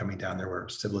about coming down there where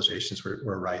civilizations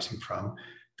were rising from.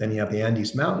 Then you have the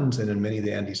Andes Mountains, and in many of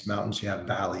the Andes Mountains, you have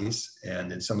valleys.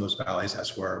 And in some of those valleys,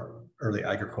 that's where early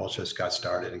agriculturists got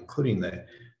started, including the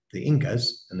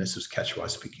Incas. And this is Quechua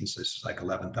speaking, so this is like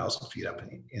 11,000 feet up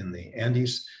in the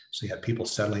Andes. So you have people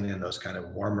settling in those kind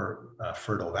of warmer,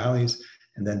 fertile valleys.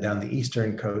 And then down the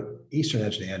eastern edge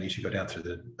of the Andes, you go down through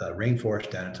the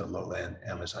rainforest, down into the lowland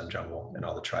Amazon jungle and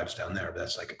all the tribes down there. But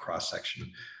that's like a cross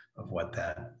section of what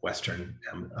that Western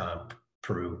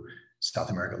Peru, South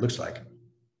America looks like.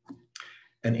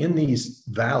 And in these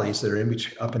valleys that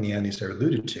are up in the Andes, they're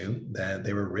alluded to, that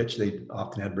they were rich. They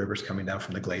often had rivers coming down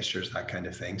from the glaciers, that kind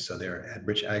of thing. So they had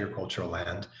rich agricultural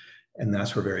land. And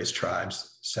that's where various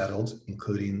tribes settled,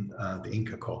 including the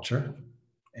Inca culture,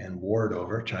 and warred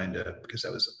over, because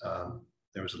that was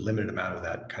there was a limited amount of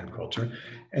that kind of culture.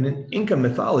 And in Inca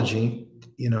mythology,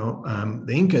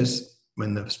 the Incas,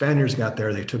 when the Spaniards got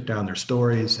there, they took down their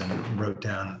stories and wrote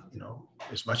down,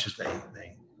 as much as they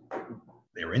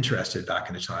they were interested back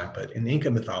in the time. But in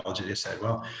Inca mythology, they said,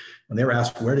 well, when they were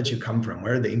asked, where did you come from?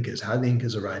 Where are the Incas? How did the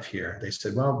Incas arrive here? They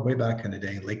said, well, way back in the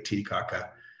day, in Lake Titicaca,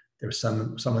 there was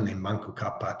someone named Manco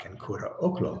Capac and Cura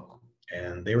Oclo,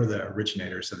 and they were the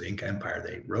originators of the Inca Empire.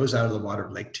 They rose out of the water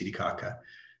of Lake Titicaca,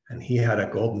 and he had a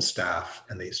golden staff,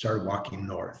 and they started walking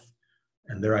north.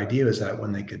 And their idea was that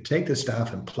when they could take the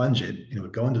staff and plunge it, and it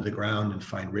would go into the ground and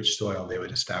find rich soil, they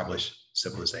would establish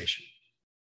civilization.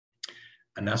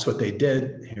 And that's what they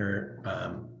did here.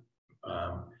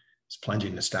 It's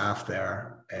plunging the staff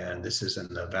there. And this is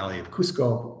in the Valley of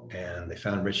Cusco. And they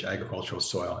found rich agricultural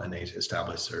soil and they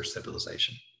established their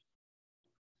civilization.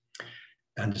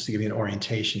 And just to give you an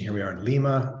orientation, here we are in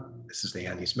Lima. This is the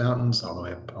Andes Mountains, all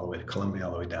the way to Colombia,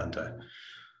 all the way down to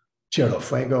Tierra del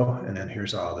Fuego. And then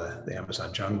here's all the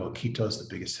Amazon jungle. Quito's the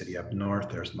biggest city up north.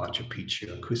 There's Machu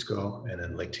Picchu and Cusco, and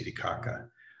then Lake Titicaca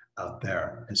out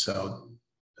there. And so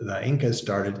the Incas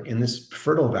started in this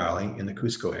fertile valley in the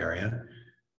Cusco area.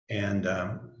 And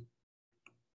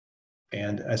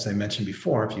as I mentioned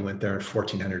before, if you went there in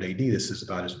 1400 AD, this is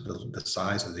about the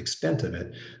size of the extent of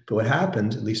it. But what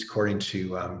happened, at least according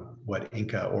to what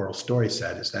Inca oral story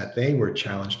said, is that they were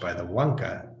challenged by the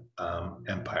Huanca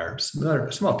Empire,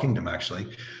 a small kingdom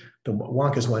actually. The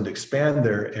Huancas wanted to expand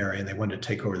their area and they wanted to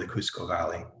take over the Cusco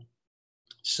Valley.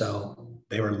 So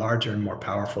they were larger and more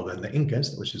powerful than the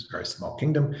Incas, which is a very small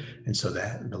kingdom. And so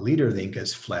the leader of the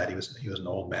Incas fled. He was an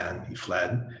old man. He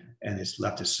fled and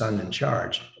left his son in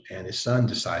charge. And his son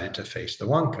decided to face the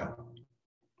Huanca.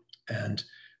 And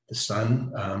the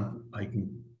son, I'm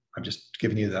just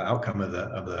giving you the outcome of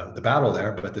the battle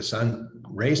there, but the son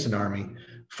raised an army,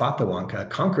 fought the Huanca,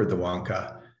 conquered the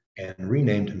Huanca, and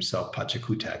renamed himself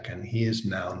Pachacutec. And he is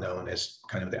now known as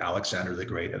kind of the Alexander the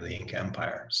Great of the Inca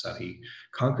Empire. So he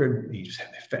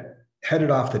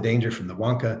headed off the danger from the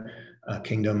Huanca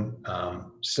kingdom,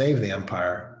 saved the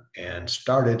empire, and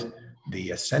started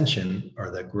the ascension or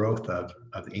the growth of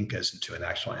the Incas into an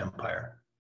actual empire.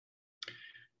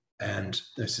 And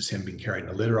this is him being carried in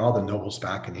a litter. All the nobles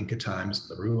back in Inca times,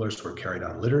 the rulers were carried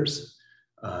on litters.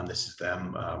 This is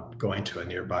them going to a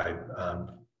nearby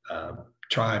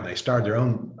tribe. They started their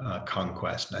own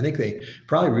conquest. And I think they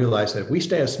probably realized that if we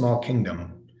stay a small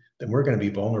kingdom, then we're going to be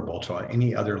vulnerable to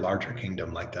any other larger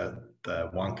kingdom like the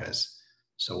Huancas.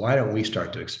 So why don't we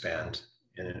start to expand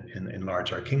and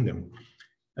enlarge our kingdom?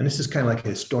 And this is kind of like a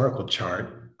historical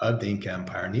chart of the Inca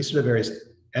Empire. And these are the various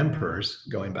emperors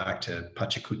going back to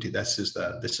Pachacuti. This is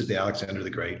the Alexander the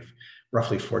Great,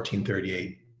 roughly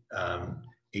 1438 AD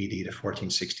to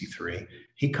 1463.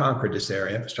 He conquered this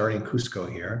area, starting in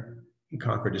Cusco here. He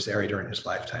conquered this area during his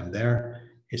lifetime there.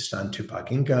 His son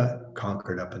Tupac Inca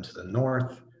conquered up into the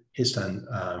north. His son,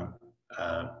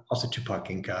 also Tupac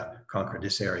Inca, conquered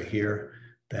this area here.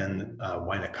 Then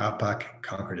Huayna Capac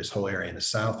conquered this whole area in the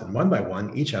south. And one by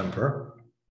one, each emperor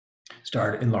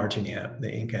started enlarging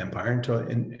the Inca Empire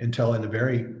until in a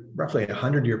very roughly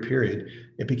 100-year period,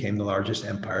 it became the largest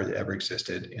empire that ever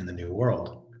existed in the New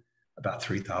World. About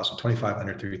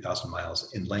 2,500, 3,000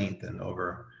 miles in length and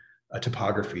over a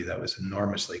topography that was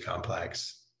enormously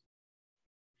complex.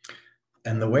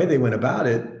 And the way they went about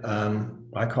it,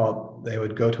 they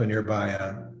would go to a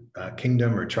nearby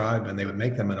kingdom or tribe and they would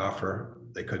make them an offer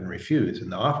they couldn't refuse. And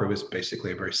the offer was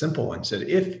basically a very simple one. It said,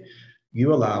 if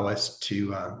you allow us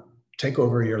to take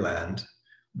over your land,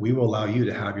 we will allow you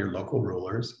to have your local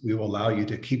rulers. We will allow you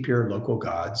to keep your local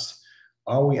gods.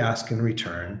 All we ask in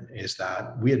return is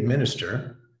that we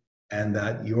administer and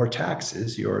that your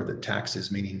taxes, the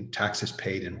taxes meaning taxes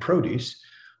paid in produce,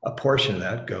 a portion of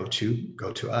that go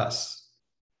to us.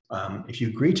 If you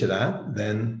agree to that,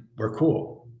 then we're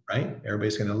cool, right?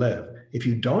 Everybody's going to live. If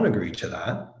you don't agree to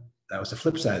that, that was the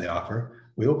flip side of the offer.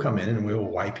 We will come in and we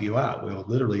will wipe you out. We will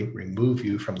literally remove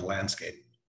you from the landscape.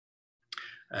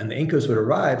 And the Incas would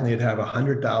arrive and they'd have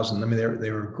 100,000. I mean,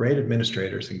 they were great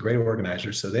administrators and great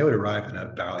organizers. So they would arrive in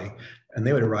a valley and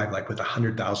they would arrive like with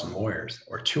 100,000 warriors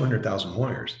or 200,000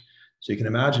 warriors. So you can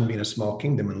imagine being a small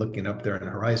kingdom and looking up there on the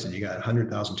horizon, you got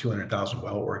 100,000, 200,000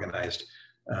 well-organized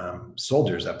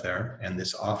soldiers up there and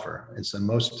this offer. And so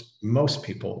most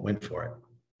people went for it.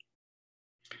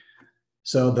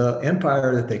 So the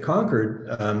empire that they conquered,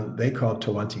 they called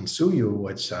Tawantinsuyu,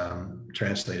 which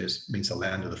translated means the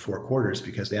land of the four quarters,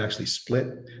 because they actually split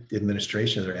the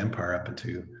administration of their empire up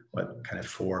into kind of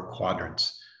four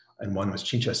quadrants. And one was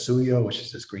Chinchasuyo, which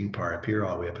is this green part up here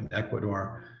all the way up in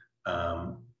Ecuador.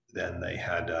 Then they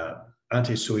had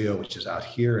Antisuyo, which is out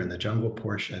here in the jungle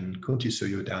portion,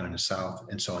 Kuntisuyo down in the south,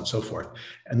 and so on and so forth.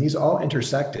 And these all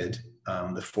intersected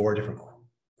the four different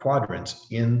quadrants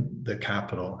in the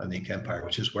capital of the Inca Empire,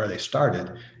 which is where they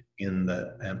started in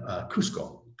the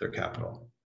Cusco. their capital.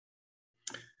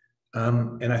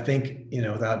 And I think,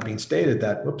 without being stated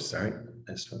that, whoops, sorry,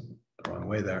 I just went the wrong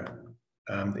way there.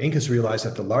 The Incas realized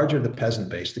that the larger the peasant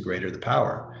base, the greater the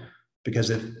power, because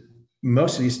if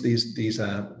most of these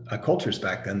cultures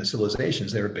back then, the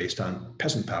civilizations, they were based on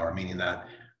peasant power, meaning that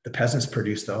the peasants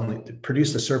produced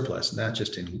the surplus, not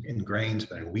just in grains,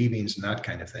 but in weavings and that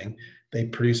kind of thing. They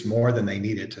produced more than they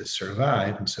needed to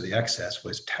survive, and so the excess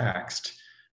was taxed.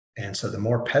 And so the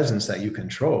more peasants that you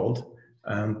controlled,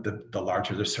 the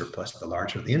larger the surplus, the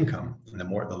larger the income. And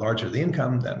the larger the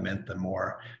income, that meant the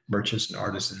more merchants and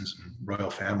artisans and royal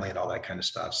family and all that kind of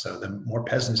stuff. So the more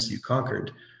peasants you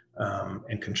conquered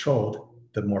and controlled,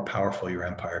 the more powerful your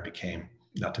empire became,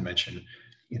 not to mention,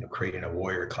 creating a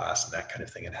warrior class and that kind of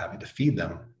thing and having to feed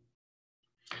them.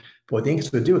 But what the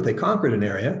Incas would do if they conquered an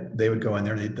area, they would go in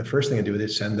there and the first thing they do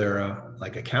is send their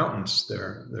accountants,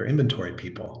 their inventory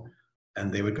people. And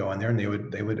they would go in there and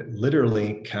they would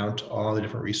literally count all the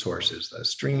different resources, the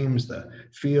streams, the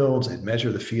fields. They'd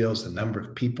measure the fields, the number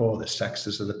of people, the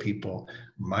sexes of the people,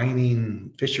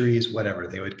 mining, fisheries, whatever.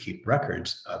 They would keep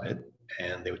records of it,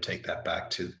 and they would take that back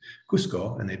to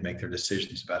Cusco, and they'd make their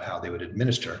decisions about how they would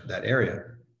administer that area.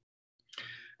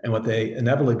 And what they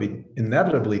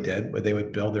inevitably did, was they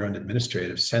would build their own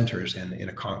administrative centers in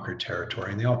a conquered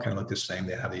territory, and they all kind of look the same.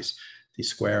 They have these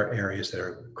square areas that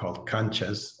are called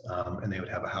canchas, and they would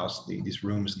have a house, these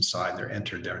rooms inside. They're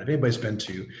entered there. And if anybody's been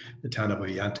to the town of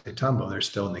Ollantaytambo, there's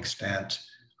still an extant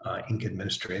Inca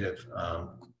administrative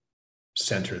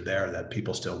center there that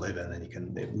people still live in,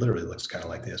 and it literally looks kind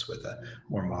of like this with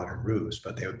more modern roofs.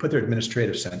 But they would put their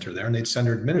administrative center there, and they'd send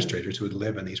their administrators who would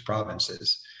live in these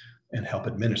provinces and help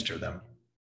administer them.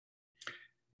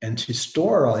 And to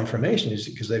store all information, is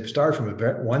because they've started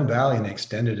from one valley and they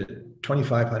extended it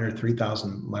 2,500,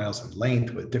 3,000 miles in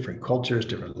length with different cultures,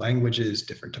 different languages,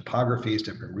 different topographies,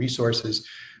 different resources.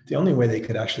 The only way they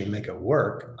could actually make it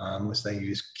work was they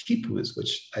used quipus,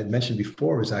 which I mentioned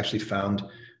before was actually found.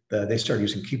 They started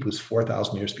using quipus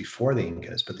 4,000 years before the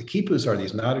Incas. But the quipus are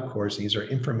these knotted cords. These are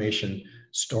information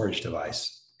storage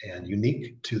device and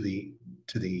unique to the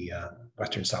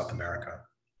Western South America.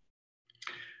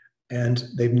 And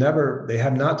they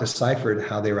have not deciphered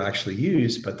how they were actually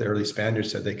used, but the early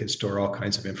Spaniards said they could store all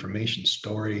kinds of information,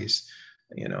 stories,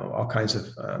 all kinds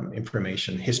of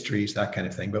information, histories, that kind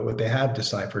of thing. But what they have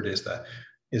deciphered is the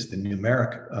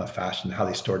numeric fashion, how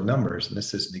they stored numbers. And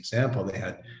this is an example. They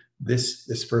had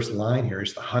this first line here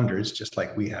is the hundreds, just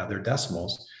like we have their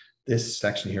decimals. This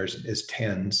section here is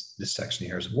tens. This section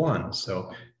here is one.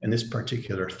 So in this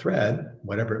particular thread,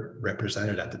 whatever it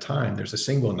represented at the time, there's a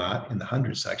single knot in the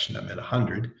 100 section that meant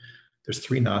 100. There's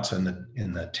 3 knots in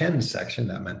the 10 section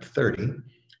that meant 30.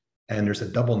 And there's a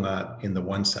double knot in the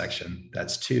 1 section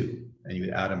that's 2. And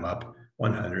you add them up,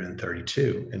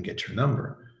 132, and get your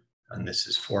number. And this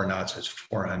is 4 knots, it's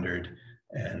 400,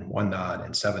 and 1 knot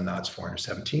and 7 knots,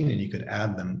 417. And you could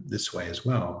add them this way as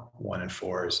well. 1 and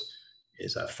 4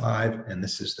 is 5, and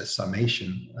this is the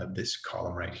summation of this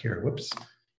column right here. Whoops,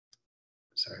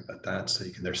 sorry about that. So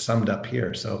they're summed up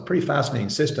here. So pretty fascinating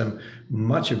system,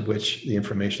 much of which, the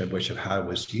information of which of how it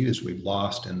was used, we've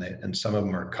lost, and some of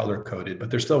them are color coded, but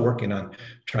they're still working on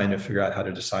trying to figure out how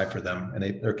to decipher them. And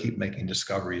they keep making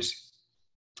discoveries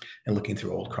and looking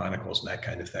through old chronicles and that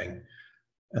kind of thing.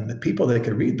 And the people that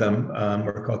could read them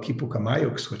were called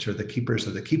quipucamayucs, which are the keepers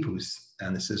of the quipus.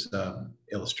 And this is an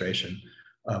illustration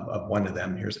of one of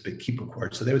them. Here's a big quipu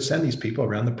cord. So they would send these people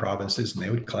around the provinces, and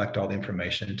they would collect all the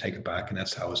information and take it back, and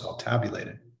that's how it was all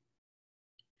tabulated.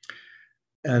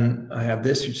 And I have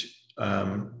this, which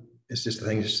is just the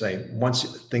thing to say, once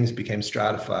things became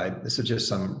stratified, this is just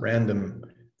some random,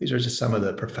 these are just some of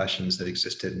the professions that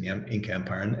existed in the Inca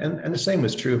Empire. And the same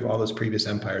was true of all those previous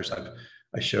empires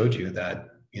I showed you, that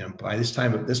by this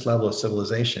time, at this level of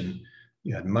civilization,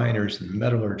 you had miners and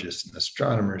metallurgists and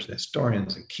astronomers and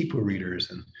historians and quipu readers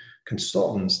and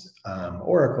consultants,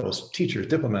 oracles, teachers,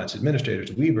 diplomats,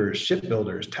 administrators, weavers,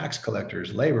 shipbuilders, tax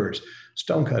collectors, laborers,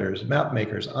 stonecutters, map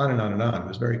makers, on and on and on. It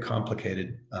was a very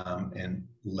complicated and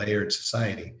layered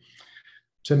society.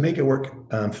 To make it work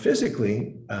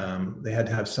physically, they had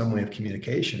to have some way of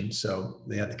communication. So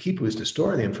they had the quipus to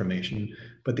store the information,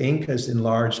 but the Incas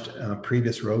enlarged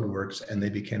previous roadworks, and they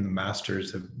became the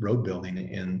masters of road building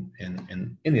in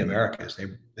the Americas.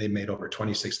 They made over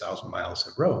 26,000 miles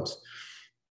of roads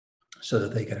so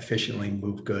that they could efficiently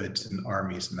move goods and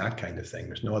armies and that kind of thing.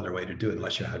 There's no other way to do it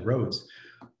unless you had roads.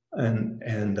 And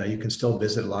you can still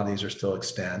visit. A lot of these are still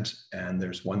extant. And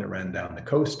there's one that ran down the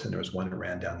coast, and there was one that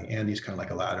ran down the Andes, kind of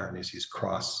like a ladder. And there's these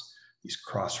cross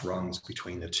rungs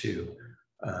between the two.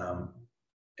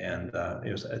 And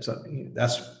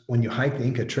that's when you hike the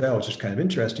Inca Trail, which is kind of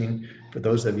interesting for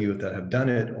those of you that have done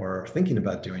it or are thinking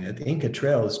about doing it. The Inca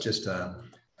Trail is just a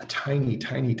tiny,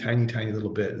 tiny, tiny, tiny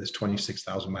little bit of this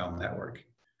 26,000 mile network.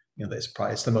 You know,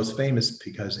 it's the most famous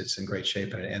because it's in great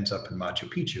shape and it ends up in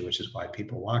Machu Picchu, which is why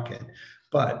people walk it.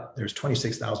 But there's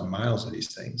 26,000 miles of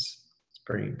these things. It's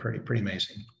pretty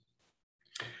amazing.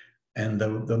 And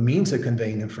the means of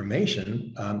conveying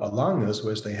information along those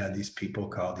was they had these people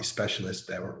called these specialists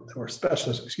that were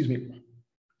specialists, excuse me,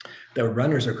 that were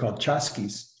runners are called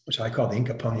chasquis, which I call the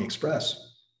Inca Pony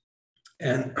Express.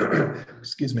 And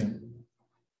excuse me,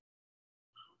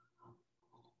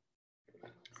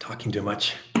 talking too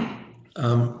much.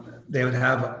 They would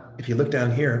have, if you look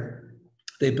down here,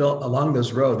 they built along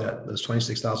those those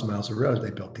 26,000 miles of road,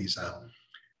 they built these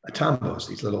tambos,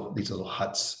 these little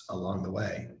huts along the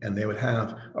way, and they would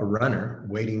have a runner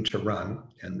waiting to run,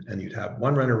 and you'd have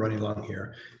one runner running along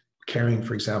here, carrying,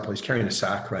 for example, he's carrying a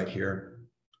sack right here,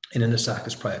 and in the sack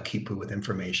is probably a quipu with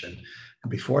information.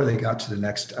 And before they got to the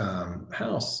next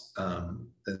house,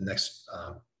 the next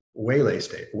way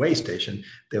station,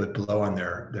 they would blow on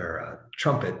their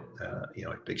trumpet, you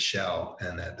know, a big shell,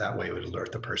 and that way it would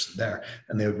alert the person there.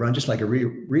 And they would run just like a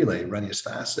relay, running as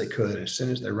fast as they could. And as soon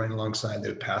as they're running alongside, they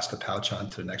would pass the pouch on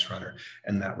to the next runner,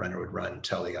 and that runner would run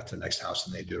until they got to the next house,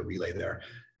 and they'd do a relay there.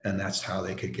 And that's how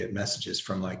they could get messages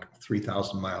from like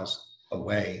 3,000 miles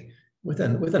away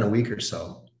within a week or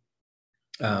so.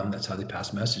 That's how they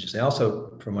pass messages. They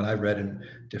also, from what I've read in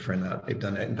different, they've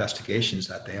done investigations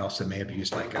that they also may have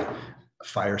used like a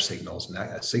fire signals and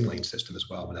a signaling system as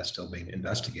well, but that's still being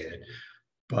investigated.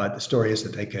 But the story is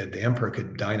that the emperor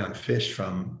could dine on fish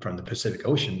from the Pacific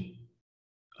Ocean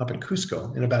up in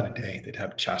Cusco in about a day. They'd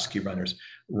have chasqui runners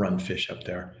run fish up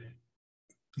there,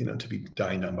 you know, to be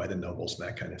dined on by the nobles and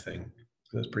that kind of thing.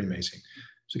 So that's pretty amazing.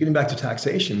 So getting back to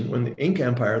taxation, when the Inca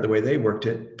Empire, the way they worked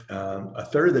it, a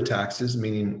third of the taxes,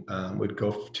 meaning would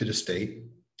go to the state,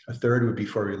 a third would be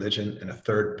for religion, and a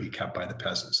third would be kept by the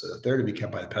peasants. So the third would be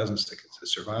kept by the peasants to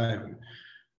survive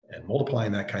and multiply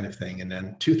and that kind of thing. And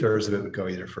then 2/3 of it would go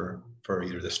either for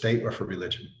either the state or for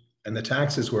religion. And the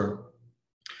taxes were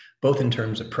both in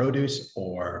terms of produce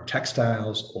or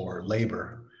textiles or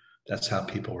labor. That's how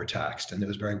people were taxed. And it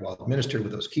was very well administered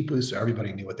with those quipus, so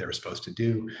everybody knew what they were supposed to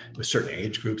do. There were certain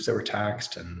age groups that were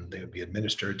taxed, and they would be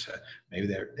administered to, maybe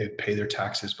they would pay their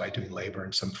taxes by doing labor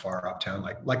in some far off town,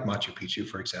 like Machu Picchu,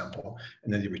 for example,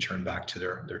 and then they return back to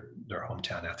their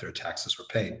hometown after their taxes were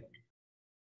paid.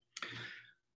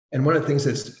 And one of the things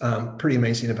that's pretty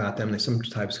amazing about them, they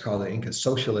sometimes call the Inca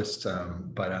socialists,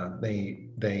 but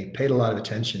they paid a lot of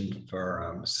attention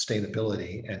for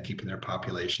sustainability and keeping their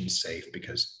populations safe,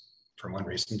 because for one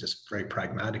reason, just very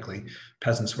pragmatically,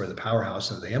 peasants were the powerhouse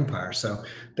of the empire. So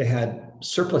they had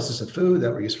surpluses of food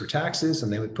that were used for taxes,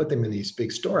 and they would put them in these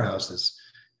big storehouses.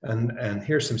 And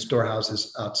here's some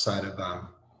storehouses outside of,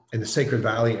 in the Sacred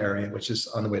Valley area, which is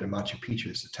on the way to Machu Picchu.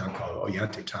 It's a town called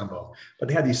Ollantaytambo. But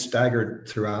they had these staggered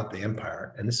throughout the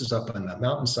empire. And this is up on the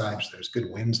mountainside, so there's good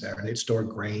winds there, and they'd store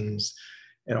grains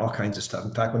and all kinds of stuff.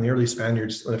 In fact, when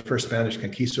the first Spanish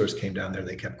conquistadors came down there,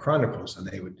 they kept chronicles, and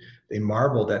they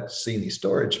marveled at seeing these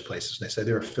storage places. And they said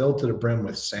they were filled to the brim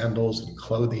with sandals and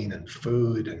clothing and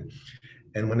food.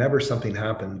 And whenever something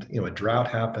happened, you know, a drought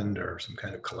happened or some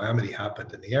kind of calamity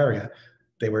happened in the area,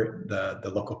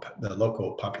 the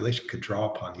local population could draw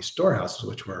upon these storehouses,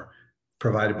 which were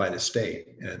provided by the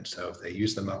state. And so if they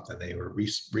used them up, then they were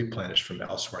replenished from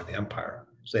elsewhere in the empire.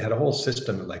 So they had a whole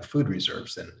system of like food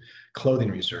reserves and clothing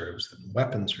reserves and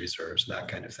weapons reserves and that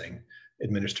kind of thing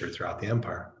administered throughout the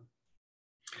empire.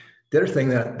 The other thing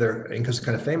that the Incas are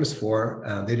kind of famous for,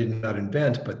 they did not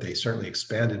invent, but they certainly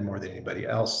expanded more than anybody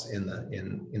else in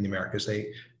the Americas.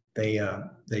 They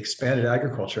expanded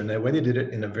agriculture, and the way they did it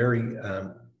in a very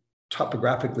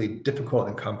topographically difficult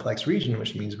and complex region,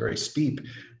 which means very steep.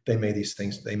 They made these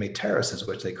things. They made terraces,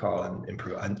 which they call in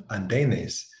Peru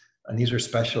andenes. And these are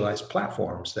specialized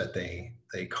platforms that they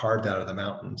carved out of the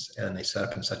mountains, and they set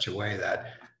up in such a way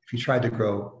that if you tried to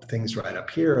grow things right up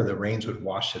here, the rains would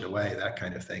wash it away, that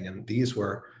kind of thing. And these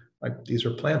were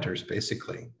planters,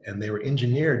 basically. And they were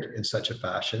engineered in such a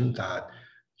fashion that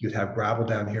you'd have gravel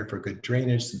down here for good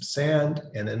drainage, some sand,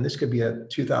 and then this could be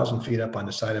 2,000 feet up on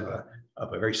the side of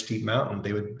a very steep mountain.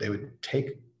 They would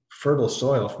take fertile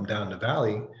soil from down the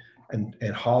valley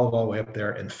and haul it all the way up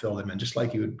there and fill them in, just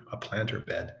like you would a planter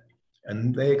bed.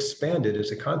 And they expanded as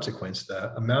a consequence.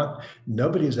 The amount,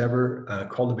 nobody's ever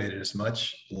cultivated as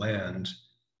much land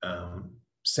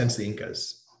since the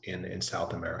Incas in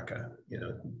South America. You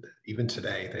know, even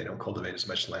today, they don't cultivate as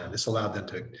much land. This allowed them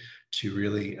to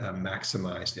really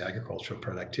maximize the agricultural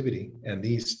productivity. And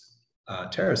these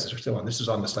terraces are still on. This is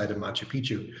on the site of Machu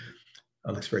Picchu.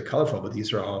 It looks very colorful, but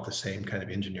these are all the same kind of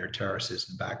engineered terraces.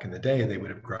 And back in the day, they would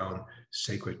have grown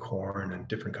sacred corn and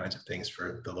different kinds of things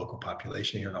for the local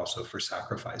population here, and also for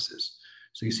sacrifices.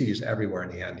 So you see these everywhere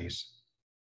in the Andes.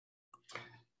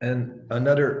 And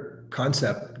another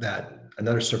concept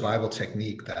another survival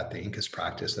technique that the Incas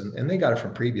practiced, and they got it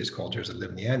from previous cultures that live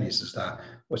in the Andes, is that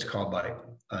what's called by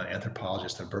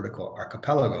anthropologists a vertical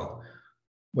archipelago,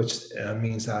 which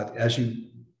means that as you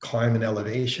climb in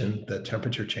elevation, the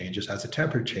temperature changes. As the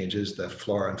temperature changes, the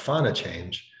flora and fauna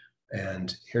change.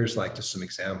 And here's like just some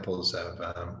examples of,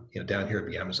 down here at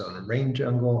the Amazon rain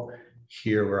jungle.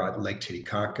 Here we're at Lake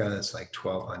Titicaca. It's like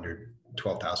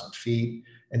 12,000 feet,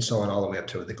 and so on all the way up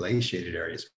to the glaciated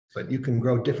areas. But you can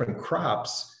grow different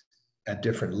crops at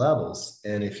different levels.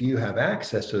 And if you have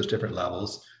access to those different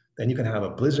levels, then you can have a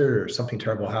blizzard or something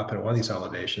terrible happen at one of these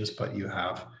elevations, but you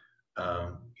have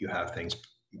things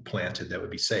planted that would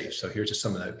be safe. So here's just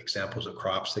some of the examples of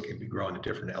crops that can be grown at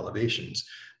different elevations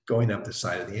going up the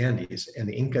side of the Andes. And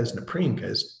the Incas and the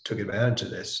pre-Incas took advantage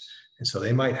of this. And so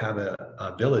they might have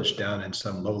a village down in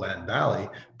some lowland valley,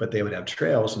 but they would have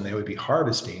trails and they would be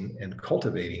harvesting and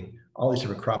cultivating all these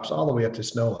different crops all the way up to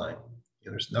snow line.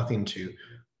 There's nothing to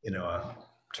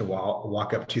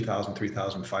walk up 2,000,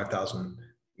 3,000, 5,000,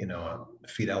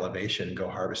 feet elevation and go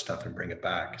harvest stuff and bring it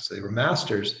back. So they were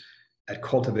masters at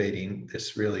cultivating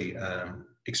this really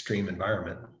extreme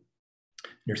environment.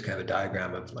 Here's kind of a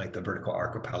diagram of like the vertical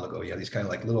archipelago. You have these kind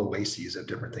of like little oases of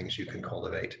different things you can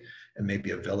cultivate, and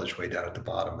maybe a village way down at the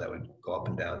bottom that would go up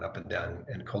and down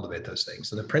and cultivate those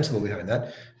things. And the principle behind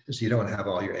that is you don't have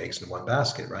all your eggs in one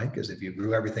basket, right? Because if you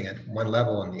grew everything at one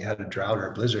level and you had a drought or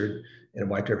a blizzard and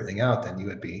wiped everything out, then you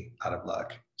would be out of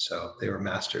luck. So they were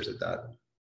masters at that.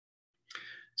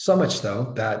 So much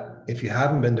so that if you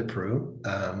haven't been to Peru,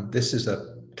 this is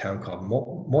a town called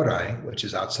Moray, which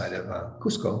is outside of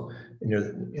Cusco,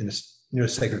 near the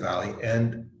Sacred Valley.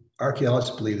 And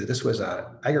archaeologists believe that this was an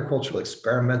agricultural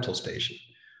experimental station.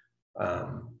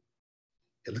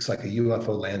 It looks like a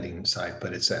UFO landing site,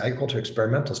 but it's an agricultural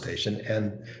experimental station.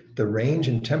 And the range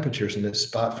in temperatures in this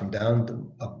spot from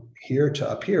down here to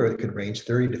up here, it could range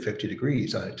 30 to 50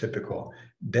 degrees on a typical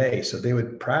day. So they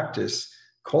would practice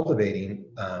cultivating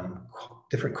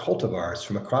different cultivars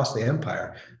from across the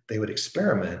empire. They would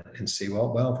experiment and see,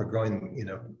 well, if we're growing,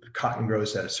 cotton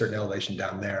grows at a certain elevation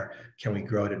down there, can we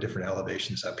grow it at different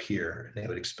elevations up here? And they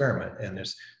would experiment. And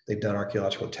they've done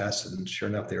archaeological tests, and sure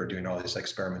enough, they were doing all this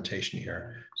experimentation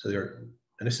here. So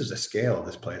and this is the scale of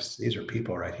this place. These are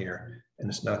people right here, and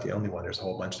it's not the only one. There's a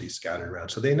whole bunch of these scattered around.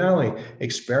 So they not only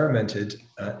experimented,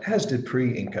 as did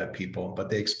pre-Inca people, but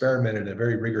they experimented in a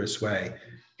very rigorous way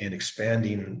in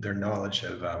expanding their knowledge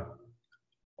of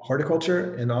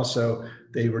horticulture. And also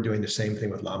they were doing the same thing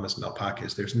with llamas and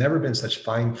alpacas. There's never been such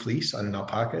fine fleece on an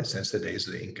alpaca since the days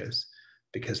of the Incas,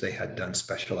 because they had done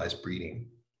specialized breeding.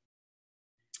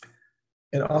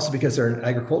 And also because they're an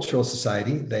agricultural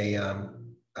society, they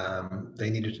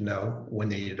needed to know when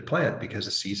they needed to plant, because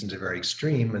the seasons are very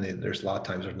extreme, and there's a lot of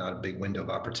times there's not a big window of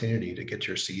opportunity to get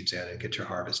your seeds in and get your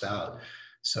harvest out.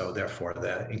 So therefore,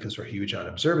 the Incas were huge on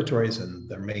observatories, and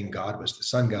their main god was the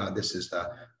sun god. This is the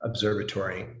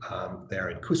observatory there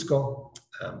in Cusco,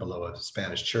 below a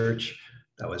Spanish church.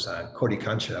 That was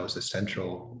Coricancha. That was the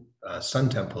central sun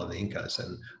temple of the Incas,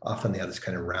 and often they had this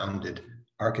kind of rounded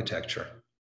architecture.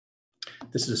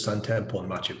 This is a sun temple in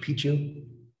Machu Picchu,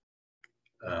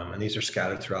 and these are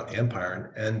scattered throughout the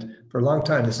empire. And for a long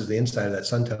time, this is the inside of that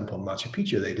sun temple in Machu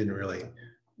Picchu. They didn't really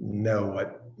know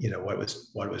what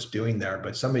it was doing there,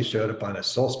 but somebody showed up on a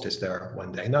solstice there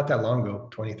one day, not that long ago,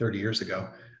 20, 30 years ago,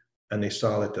 and they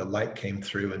saw that the light came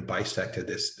through and bisected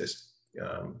this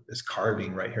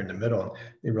carving right here in the middle. And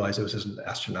they realized it was an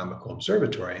astronomical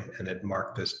observatory, and it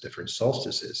marked this different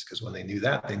solstices, because when they knew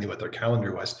that, they knew what their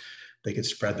calendar was. They could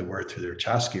spread the word through their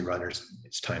chasqui runners,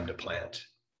 it's time to plant.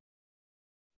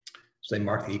 So they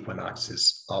mark the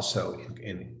equinoxes. Also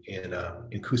in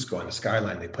Cusco on the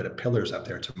skyline, they put pillars up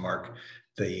there to mark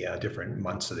the different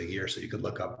months of the year. So you could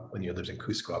look up when you lived in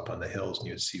Cusco up on the hills, and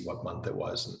you'd see what month it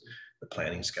was and the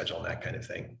planting schedule and that kind of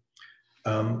thing.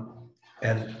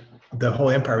 And the whole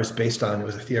empire was based on, it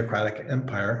was a theocratic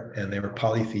empire, and they were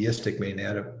polytheistic, meaning they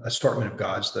had an assortment of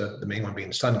gods, the main one being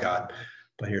the sun god.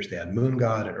 But here's they had moon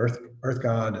god and earth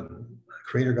god and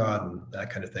creator god and that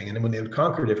kind of thing. And then when they would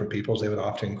conquer different peoples, they would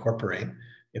often incorporate,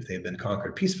 if they've been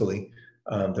conquered peacefully,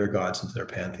 their gods into their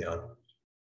pantheon.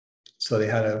 So they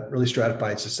had a really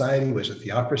stratified society, which was a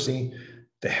theocracy.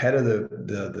 The head of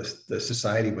the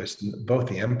society was both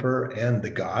the emperor and the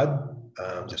god,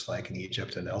 just like in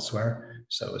Egypt and elsewhere.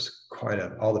 So it was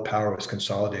all the power was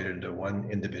consolidated into one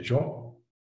individual.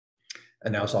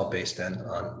 And that was all based then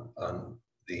on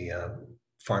the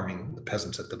farming, the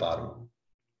peasants at the bottom.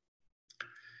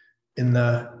 In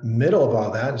the middle of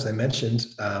all that, as I mentioned,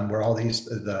 were all these,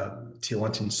 the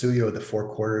Tiahuanatensuyo, the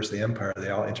four quarters of the empire, they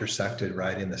all intersected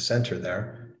right in the center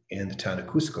there in the town of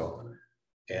Cusco.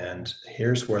 And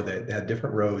here's where they had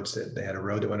different roads. They had a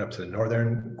road that went up to the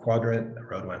northern quadrant, a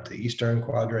road went up to the eastern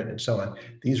quadrant, and so on.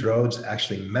 These roads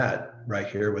actually met right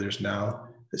here where there's now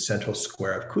the central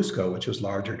square of Cusco, which was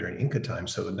larger during Inca time.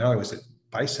 So not only was it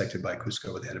bisected by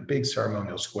Cusco, but they had a big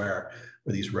ceremonial square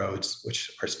where these roads,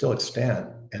 which are still extant,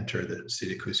 enter the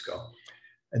city of Cusco.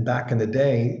 And back in the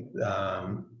day,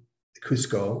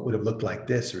 Cusco would have looked like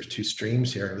this. There's two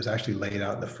streams here. It was actually laid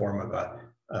out in the form of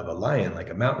a lion, like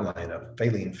a mountain lion, a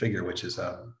feline figure, which is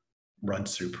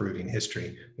runs through Peruvian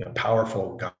history,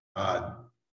 powerful God.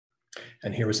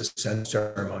 And here was a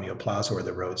ceremonial plaza where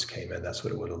the roads came in. That's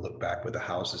what it would have looked back with the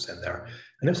houses in there.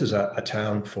 And this is a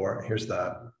town for, here's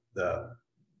the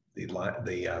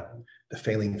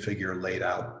feline figure laid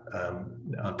out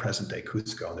on present day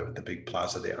Cusco, there with the big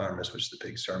Plaza de Armas, which is the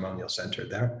big ceremonial center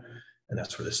there. And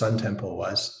that's where the Sun Temple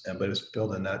was, but it was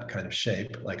built in that kind of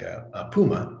shape, like a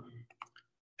puma.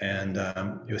 And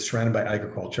it was surrounded by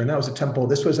agriculture. And that was a temple.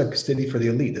 This was a city for the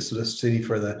elite. This was a city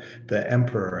for the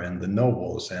emperor and the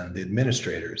nobles and the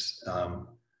administrators.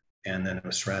 And then it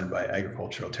was surrounded by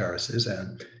agricultural terraces.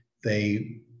 And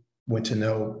they went to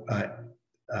know,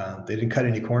 they didn't cut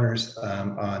any corners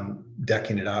on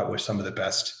decking it out with some of the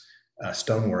best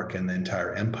stonework in the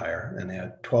entire empire. And they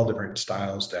had 12 different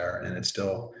styles there. And it's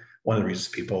still one of the reasons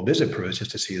people visit Peru is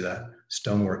just to see the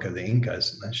stonework of the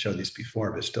Incas. And I showed these before,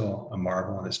 but it's still a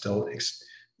marvel, and it's still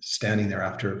standing there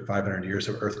after 500 years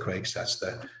of earthquakes. That's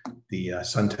the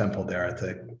Sun Temple there at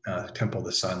the Temple of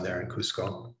the Sun there in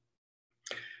Cusco.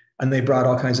 And they brought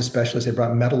all kinds of specialists. They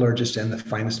brought metallurgists in, the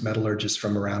finest metallurgists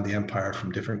from around the empire,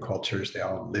 from different cultures. They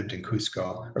all lived in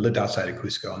Cusco, or lived outside of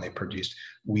Cusco, and they produced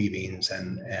weavings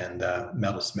and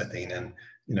metalsmithing. And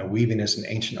weaving is an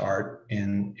ancient art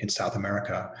in South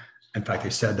America. In fact, they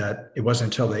said that it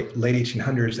wasn't until the late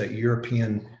 1800s that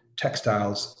European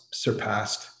textiles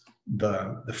surpassed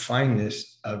the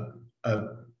fineness of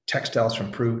textiles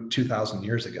from Peru 2,000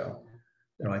 years ago.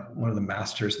 They're like one of the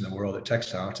masters in the world at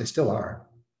textiles. They still are.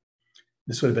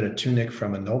 This would have been a tunic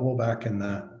from a noble back in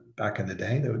the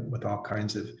day, with all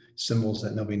kinds of symbols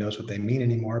that nobody knows what they mean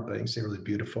anymore, but you can see really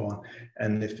beautiful.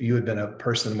 And if you had been a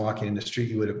person walking in the street,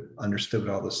 you would have understood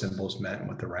what all the symbols meant and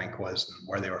what the rank was and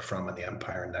where they were from in the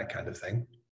empire and that kind of thing.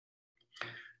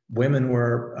 Women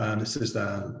were, this is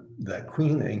the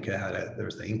queen, the Inca had there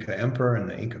was the Inca Emperor and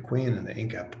the Inca Queen, and the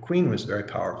Inca Queen was a very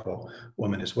powerful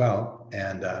woman as well.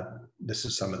 And this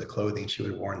is some of the clothing. She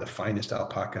would have worn the finest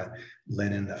alpaca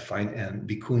linen, and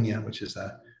vicuña, which is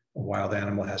a wild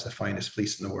animal, has the finest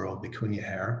fleece in the world, vicuña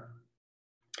hair.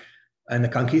 And the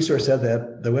conquistador said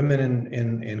that the women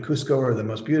in Cusco are the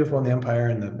most beautiful in the empire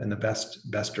and the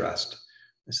best dressed.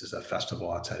 This is a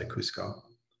festival outside of Cusco.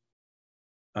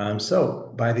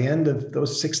 So by the end of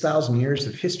those 6,000 years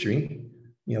of history,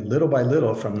 little by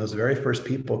little, from those very first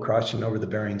people crossing over the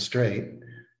Bering Strait,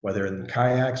 whether in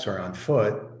kayaks or on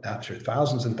foot, after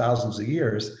thousands and thousands of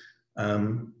years,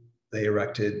 they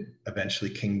erected eventually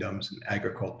kingdoms and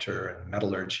agriculture and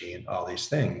metallurgy and all these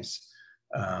things.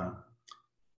 I'm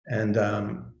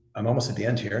almost at the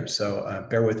end here, so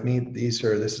bear with me. This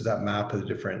is that map of the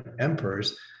different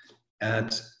emperors.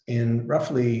 And in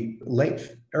roughly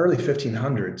early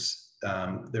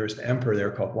 1500s, there was an emperor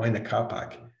there called Huayna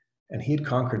Capac, and he'd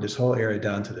conquered this whole area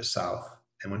down to the south.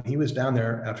 And when he was down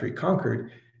there, after he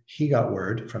conquered, he got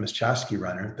word from his chasqui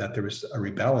runner that there was a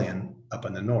rebellion up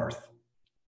in the north.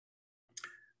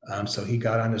 So he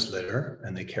got on his litter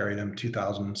and they carried him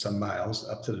 2,000 some miles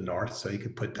up to the north so he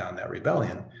could put down that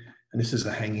rebellion. And this is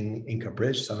a hanging Inca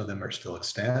bridge. Some of them are still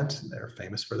extant. They're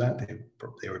famous for that.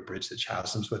 They would bridge the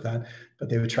chasms with that, but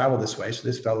they would travel this way. So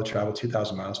this fellow traveled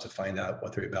 2,000 miles to find out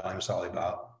what the rebellion was all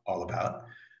about.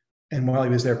 And while he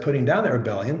was there putting down that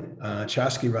rebellion, a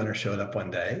chasqui runner showed up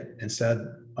one day and said,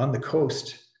 on the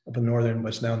coast up in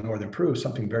what's now northern Peru,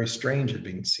 something very strange had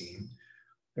been seen.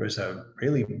 There was a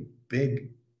really big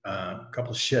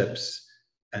couple ships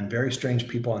and very strange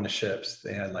people on the ships.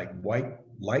 They had like white,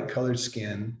 light colored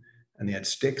skin, and they had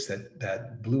sticks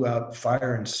that blew out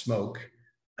fire and smoke,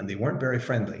 and they weren't very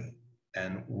friendly.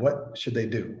 And what should they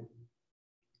do?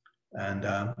 And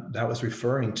that was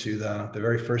referring to the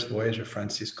very first voyage of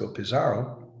Francisco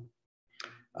Pizarro.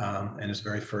 And his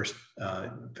very first,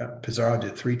 Pizarro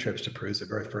did 3 trips to Peru. The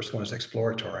very first one was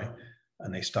exploratory,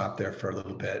 and they stopped there for a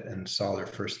little bit and saw their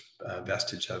first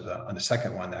vestige of on the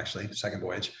second one, actually, the second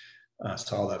voyage,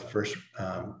 saw the first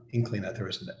inkling that there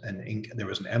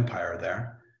was an empire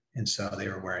there. And so they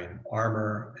were wearing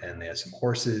armor and they had some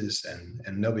horses,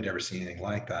 and nobody had ever seen anything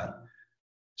like that.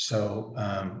 So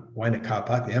Huayna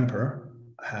Capac, the emperor,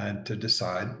 had to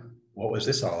decide what was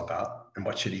this all about and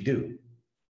what should he do.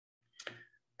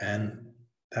 And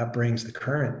that brings the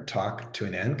current talk to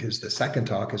an end, because the second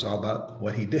talk is all about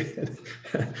what he did.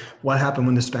 What happened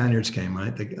when the Spaniards came,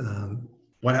 right?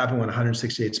 What happened when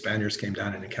 168 Spaniards came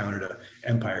down and encountered an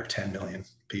empire of 10 million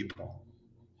people?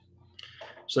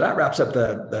 So that wraps up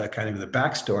the kind of the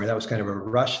backstory. That was kind of a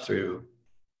rush through,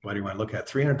 what do you want to look at,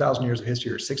 300,000 years of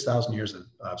history or 6,000 years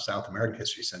of South American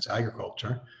history since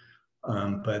agriculture.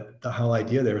 But the whole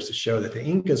idea there was to show that the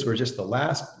Incas were just the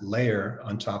last layer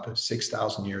on top of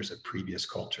 6,000 years of previous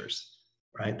cultures,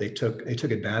 right? They took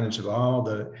advantage of all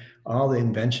the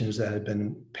inventions that had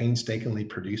been painstakingly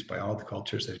produced by all the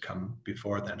cultures that had come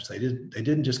before them. So they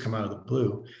didn't just come out of the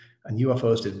blue, and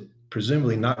UFOs did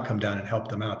presumably not come down and help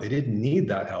them out. They didn't need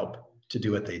that help to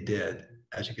do what they did.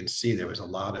 As you can see, there was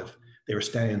they were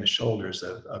standing on the shoulders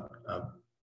of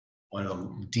one of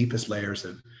the deepest layers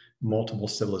of multiple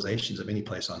civilizations of any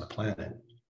place on the planet.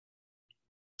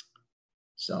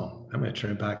 So I'm going to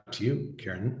turn it back to you,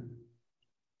 Kieran.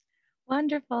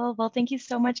 Wonderful. Well, thank you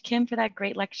so much, Kim, for that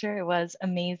great lecture. It was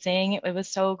amazing. It was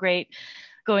so great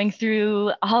going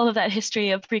through all of that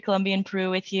history of pre-Columbian Peru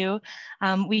with you.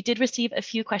 We did receive a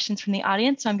few questions from the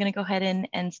audience, so I'm going to go ahead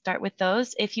and start with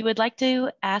those. If you would like to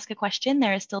ask a question,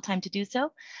 there is still time to do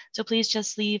so. So please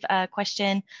just leave a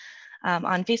question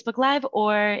on Facebook Live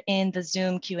or in the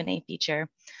Zoom Q&A feature.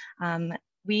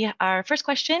 Our first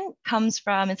question comes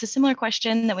from, it's a similar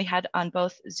question that we had on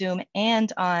both Zoom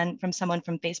and from someone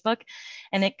from Facebook.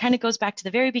 And it kind of goes back to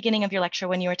the very beginning of your lecture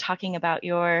when you were talking about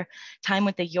your time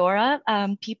with the Yora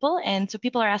people. And so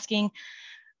people are asking,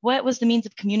 what was the means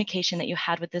of communication that you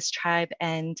had with this tribe,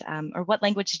 and or what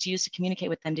language did you use to communicate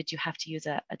with them? Did you have to use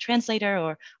a translator,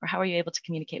 or how were you able to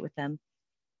communicate with them?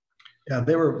 Yeah,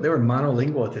 they were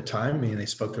monolingual at the time. I mean, they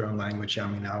spoke their own language,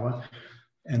 Yaminawa.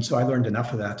 And so I learned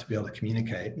enough of that to be able to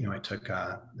communicate. You know, I took,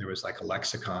 there was like a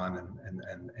lexicon,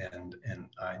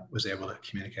 and I was able to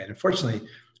communicate. Unfortunately,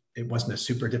 it wasn't a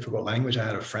super difficult language. I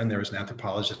had a friend there was an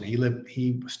anthropologist, and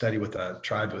he studied with a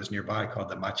tribe that was nearby called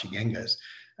the Machigengas.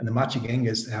 And the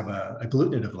Machigengas have a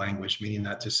agglutinative language, meaning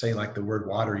that to say like the word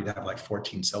water, you'd have like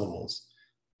 14 syllables.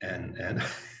 And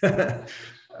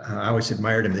I always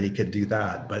admired him that he could do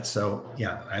that. But so,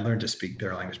 yeah, I learned to speak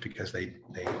their language because they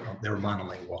were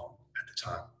monolingual at the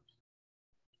time.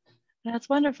 That's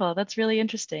wonderful. That's really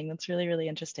interesting. That's really, really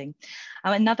interesting.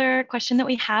 Another question that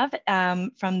we have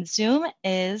from Zoom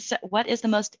is, what is the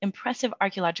most impressive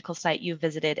archaeological site you've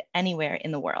visited anywhere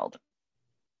in the world?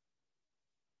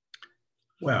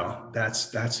 Well,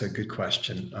 that's a good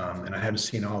question. And I haven't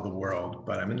seen all the world,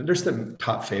 but I mean, there's the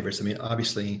top favorites. I mean,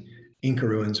 obviously, Inca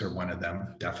ruins are one of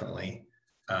them, definitely.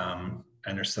 And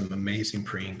there's some amazing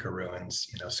pre-Inca ruins,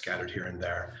 you know, scattered here and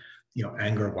there. You know,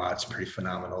 Angkor Wat's pretty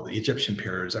phenomenal. The Egyptian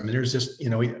pyramids. I mean, there's just, you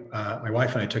know, my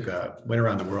wife and I went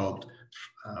around the world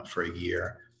for a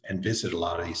year and visited a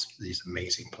lot of these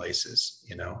amazing places,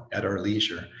 you know, at our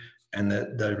leisure. And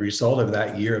the result of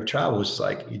that year of travel was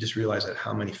like, you just realize that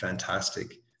how many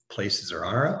fantastic places there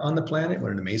are on the planet,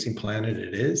 what an amazing planet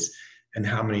it is, and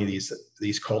how many of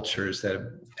these cultures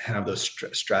that have those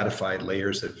stratified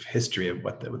layers of history of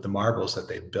what the marvels that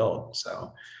they've built.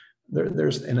 So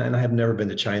and I have never been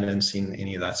to China and seen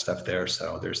any of that stuff there.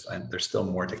 So there's still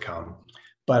more to come.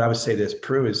 But I would say this,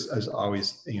 Peru is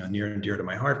always, you know, near and dear to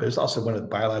my heart, but it's also one of the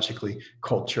biologically,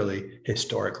 culturally,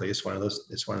 historically, it's one of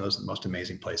those most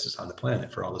amazing places on the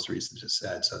planet for all those reasons just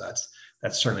said. So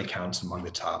that certainly counts among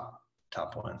the top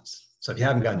ones. So if you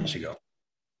haven't gone, you should go.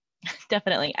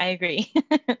 Definitely, I agree.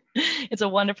 It's a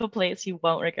wonderful place. You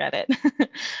won't regret it.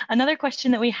 Another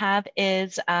question that we have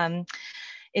is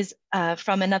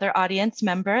from another audience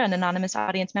member, an anonymous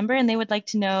audience member, and they would like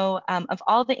to know, of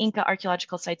all the Inca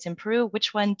archaeological sites in Peru,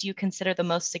 which one do you consider the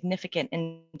most significant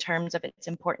in terms of its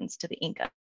importance to the Incas?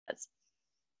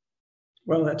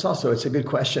 Well, it's a good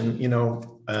question. You know,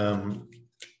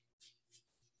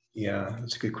 yeah,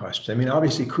 that's a good question. I mean,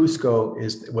 obviously Cusco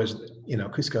was, you know,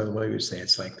 Cusco, what do you say?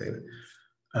 It's like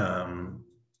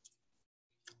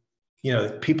you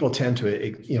know, people tend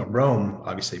to, you know, Rome,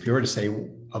 obviously, if you were to say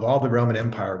of all the Roman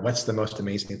Empire, what's the most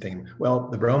amazing thing? Well,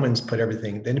 the Romans they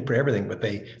didn't put everything, but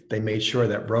they made sure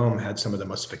that Rome had some of the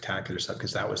most spectacular stuff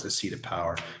because that was the seat of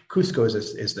power. Cusco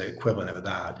is the equivalent of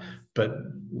that. But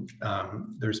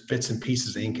there's bits and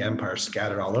pieces of the Inca Empire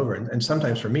scattered all over. And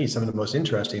sometimes for me, some of the most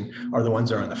interesting are the ones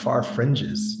that are on the far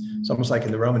fringes It's almost like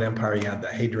in the Roman Empire, you had the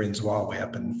Hadrian's Wall way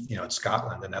up in, in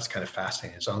Scotland, and that's kind of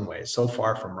fascinating in its own way. It's so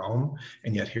far from Rome,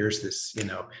 and yet here's this,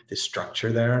 this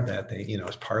structure there that they,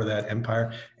 is part of that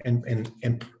empire. And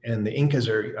the Incas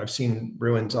I've seen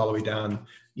ruins all the way down,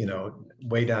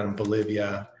 way down in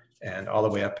Bolivia, and all the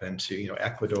way up into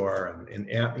Ecuador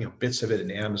and bits of it in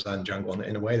the Amazon jungle. And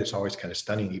in a way, that's always kind of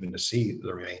stunning even to see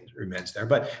the remains there.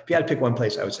 But if you had to pick one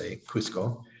place, I would say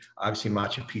Cusco. Obviously,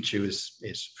 Machu Picchu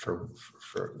is for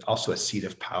also a seat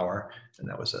of power, and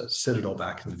that was a citadel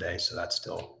back in the day. So that's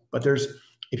still. But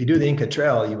if you do the Inca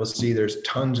Trail, you will see there's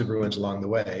tons of ruins along the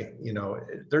way.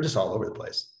 They're just all over the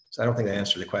place. So I don't think that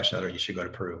answered the question. Other than you should go to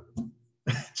Peru.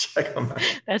 Check them out.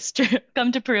 That's true.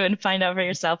 Come to Peru and find out for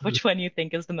yourself which one you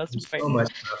think is the most important. So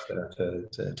much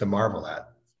stuff to marvel at.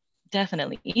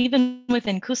 Definitely. Even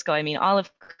within Cusco, I mean, all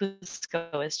of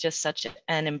Cusco is just such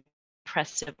an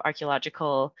impressive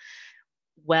archaeological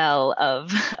well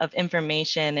of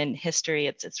information and history.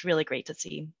 It's really great to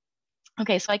see.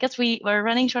 Okay, so I guess we're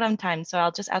running short on time, so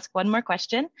I'll just ask one more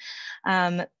question.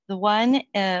 The one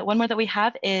more that we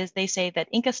have is, they say that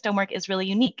Inca stonework is really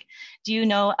unique. Do you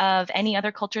know of any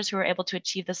other cultures who are able to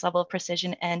achieve this level of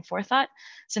precision and forethought,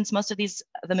 since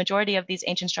the majority of these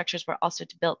ancient structures were also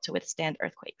built to withstand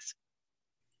earthquakes?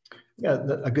 Yeah,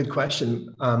 a good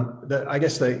question. I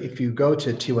guess if you go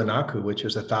to Tiwanaku, which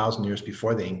was 1,000 years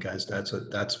before the Incas,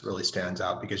 that's really stands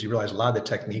out, because you realize a lot of the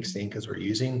techniques the Incas were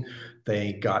using,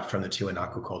 they got from the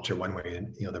Tiwanaku culture one way,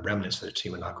 the remnants of the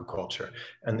Tiwanaku culture,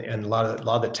 and a lot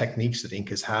of the techniques that the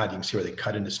Incas had. You can see where they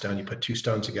cut into stone. You put two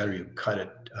stones together, you cut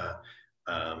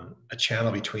a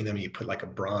channel between them, and you put like a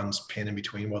bronze pin in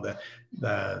between. Well, the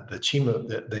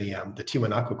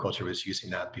Tiwanaku culture was using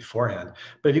that beforehand.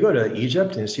 But if you go to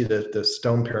Egypt and you see the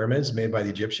stone pyramids made by the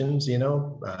Egyptians,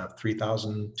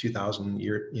 3,000, 2,000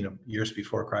 years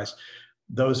before Christ,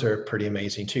 those are pretty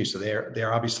amazing too. So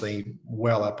they're obviously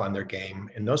well up on their game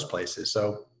in those places.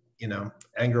 So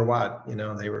Angkor Wat,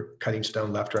 they were cutting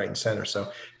stone left, right, and center. So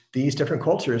these different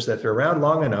cultures that are around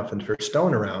long enough and for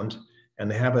stone around, and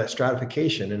they have that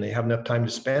stratification, and they have enough time to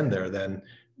spend there, then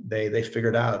they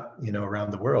figured out,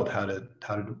 around the world how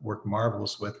to work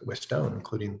marvels with stone,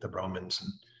 including the Romans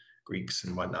and Greeks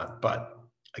and whatnot. But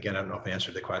again, I don't know if I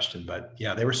answered the question, but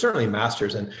yeah, they were certainly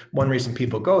masters. And one reason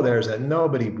people go there is that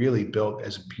nobody really built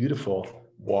as beautiful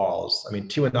walls. I mean,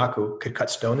 Tiwanaku could cut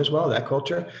stone as well, that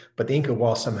culture, but the Inca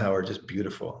walls somehow are just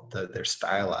beautiful. They're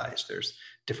stylized. There's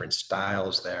different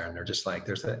styles there, and they're just like,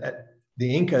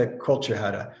 the Inca culture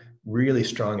had a really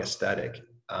strong aesthetic.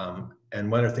 And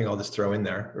one other thing I'll just throw in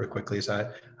there real quickly is I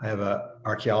have an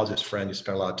archaeologist friend who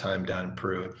spent a lot of time down in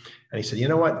Peru, and he said, you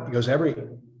know what? He goes,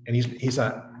 he's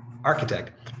an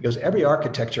architect. He goes, every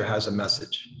architecture has a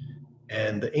message,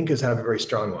 and the Incas have a very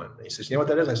strong one. And he says, you know what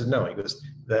that is? I said, no. He goes,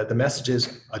 the message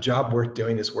is a job worth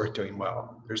doing is worth doing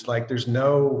well. There's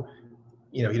no,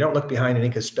 you don't look behind an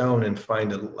Inca stone and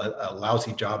find a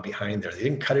lousy job behind there. They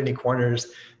didn't cut any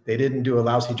corners. They didn't do a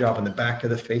lousy job on the back of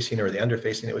the facing or the under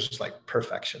facing. It was just like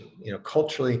perfection.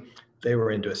 Culturally, they were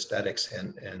into aesthetics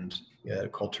and a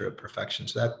culture of perfection.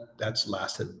 So that's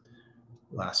lasted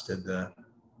the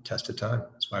test of time.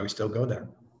 That's why we still go there.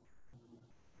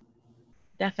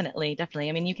 Definitely.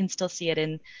 I mean, you can still see it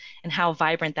in how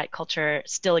vibrant that culture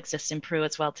still exists in Peru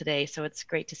as well today. So it's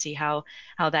great to see how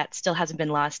that still hasn't been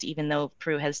lost, even though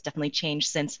Peru has definitely changed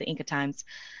since the Inca times.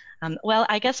 Well,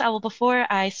 I guess before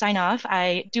I sign off,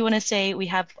 I do want to say we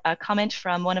have a comment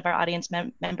from one of our audience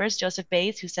members, Joseph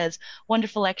Bays, who says,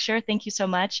 wonderful lecture. Thank you so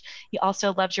much. He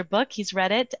also loves your book. He's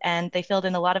read it, and they filled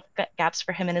in a lot of gaps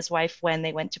for him and his wife when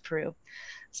they went to Peru.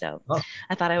 So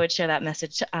I thought I would share that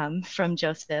message from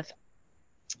Joseph.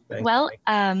 Well,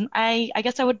 I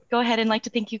guess I would go ahead and like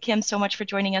to thank you, Kim, so much for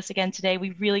joining us again today.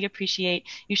 We really appreciate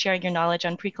you sharing your knowledge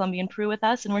on pre-Columbian Peru with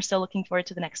us, and we're still looking forward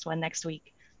to the next one next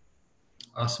week.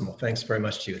 Awesome. Well, thanks very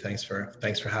much to you. Thanks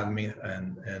for having me,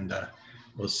 and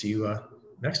we'll see you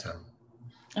next time.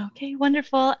 Okay,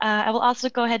 wonderful. I will also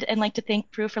go ahead and like to thank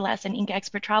Peru for Less and Inca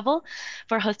Expert Travel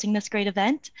for hosting this great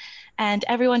event, and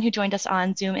everyone who joined us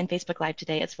on Zoom and Facebook Live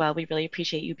today as well. We really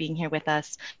appreciate you being here with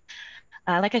us.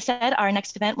 Like I said, our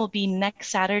next event will be next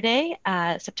Saturday,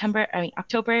 October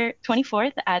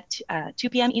 24th at 2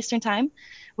 p.m. Eastern Time,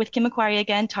 with Kim MacQuarrie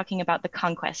again talking about the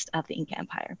conquest of the Inca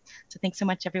Empire. So thanks so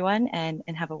much, everyone, and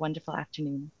have a wonderful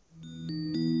afternoon.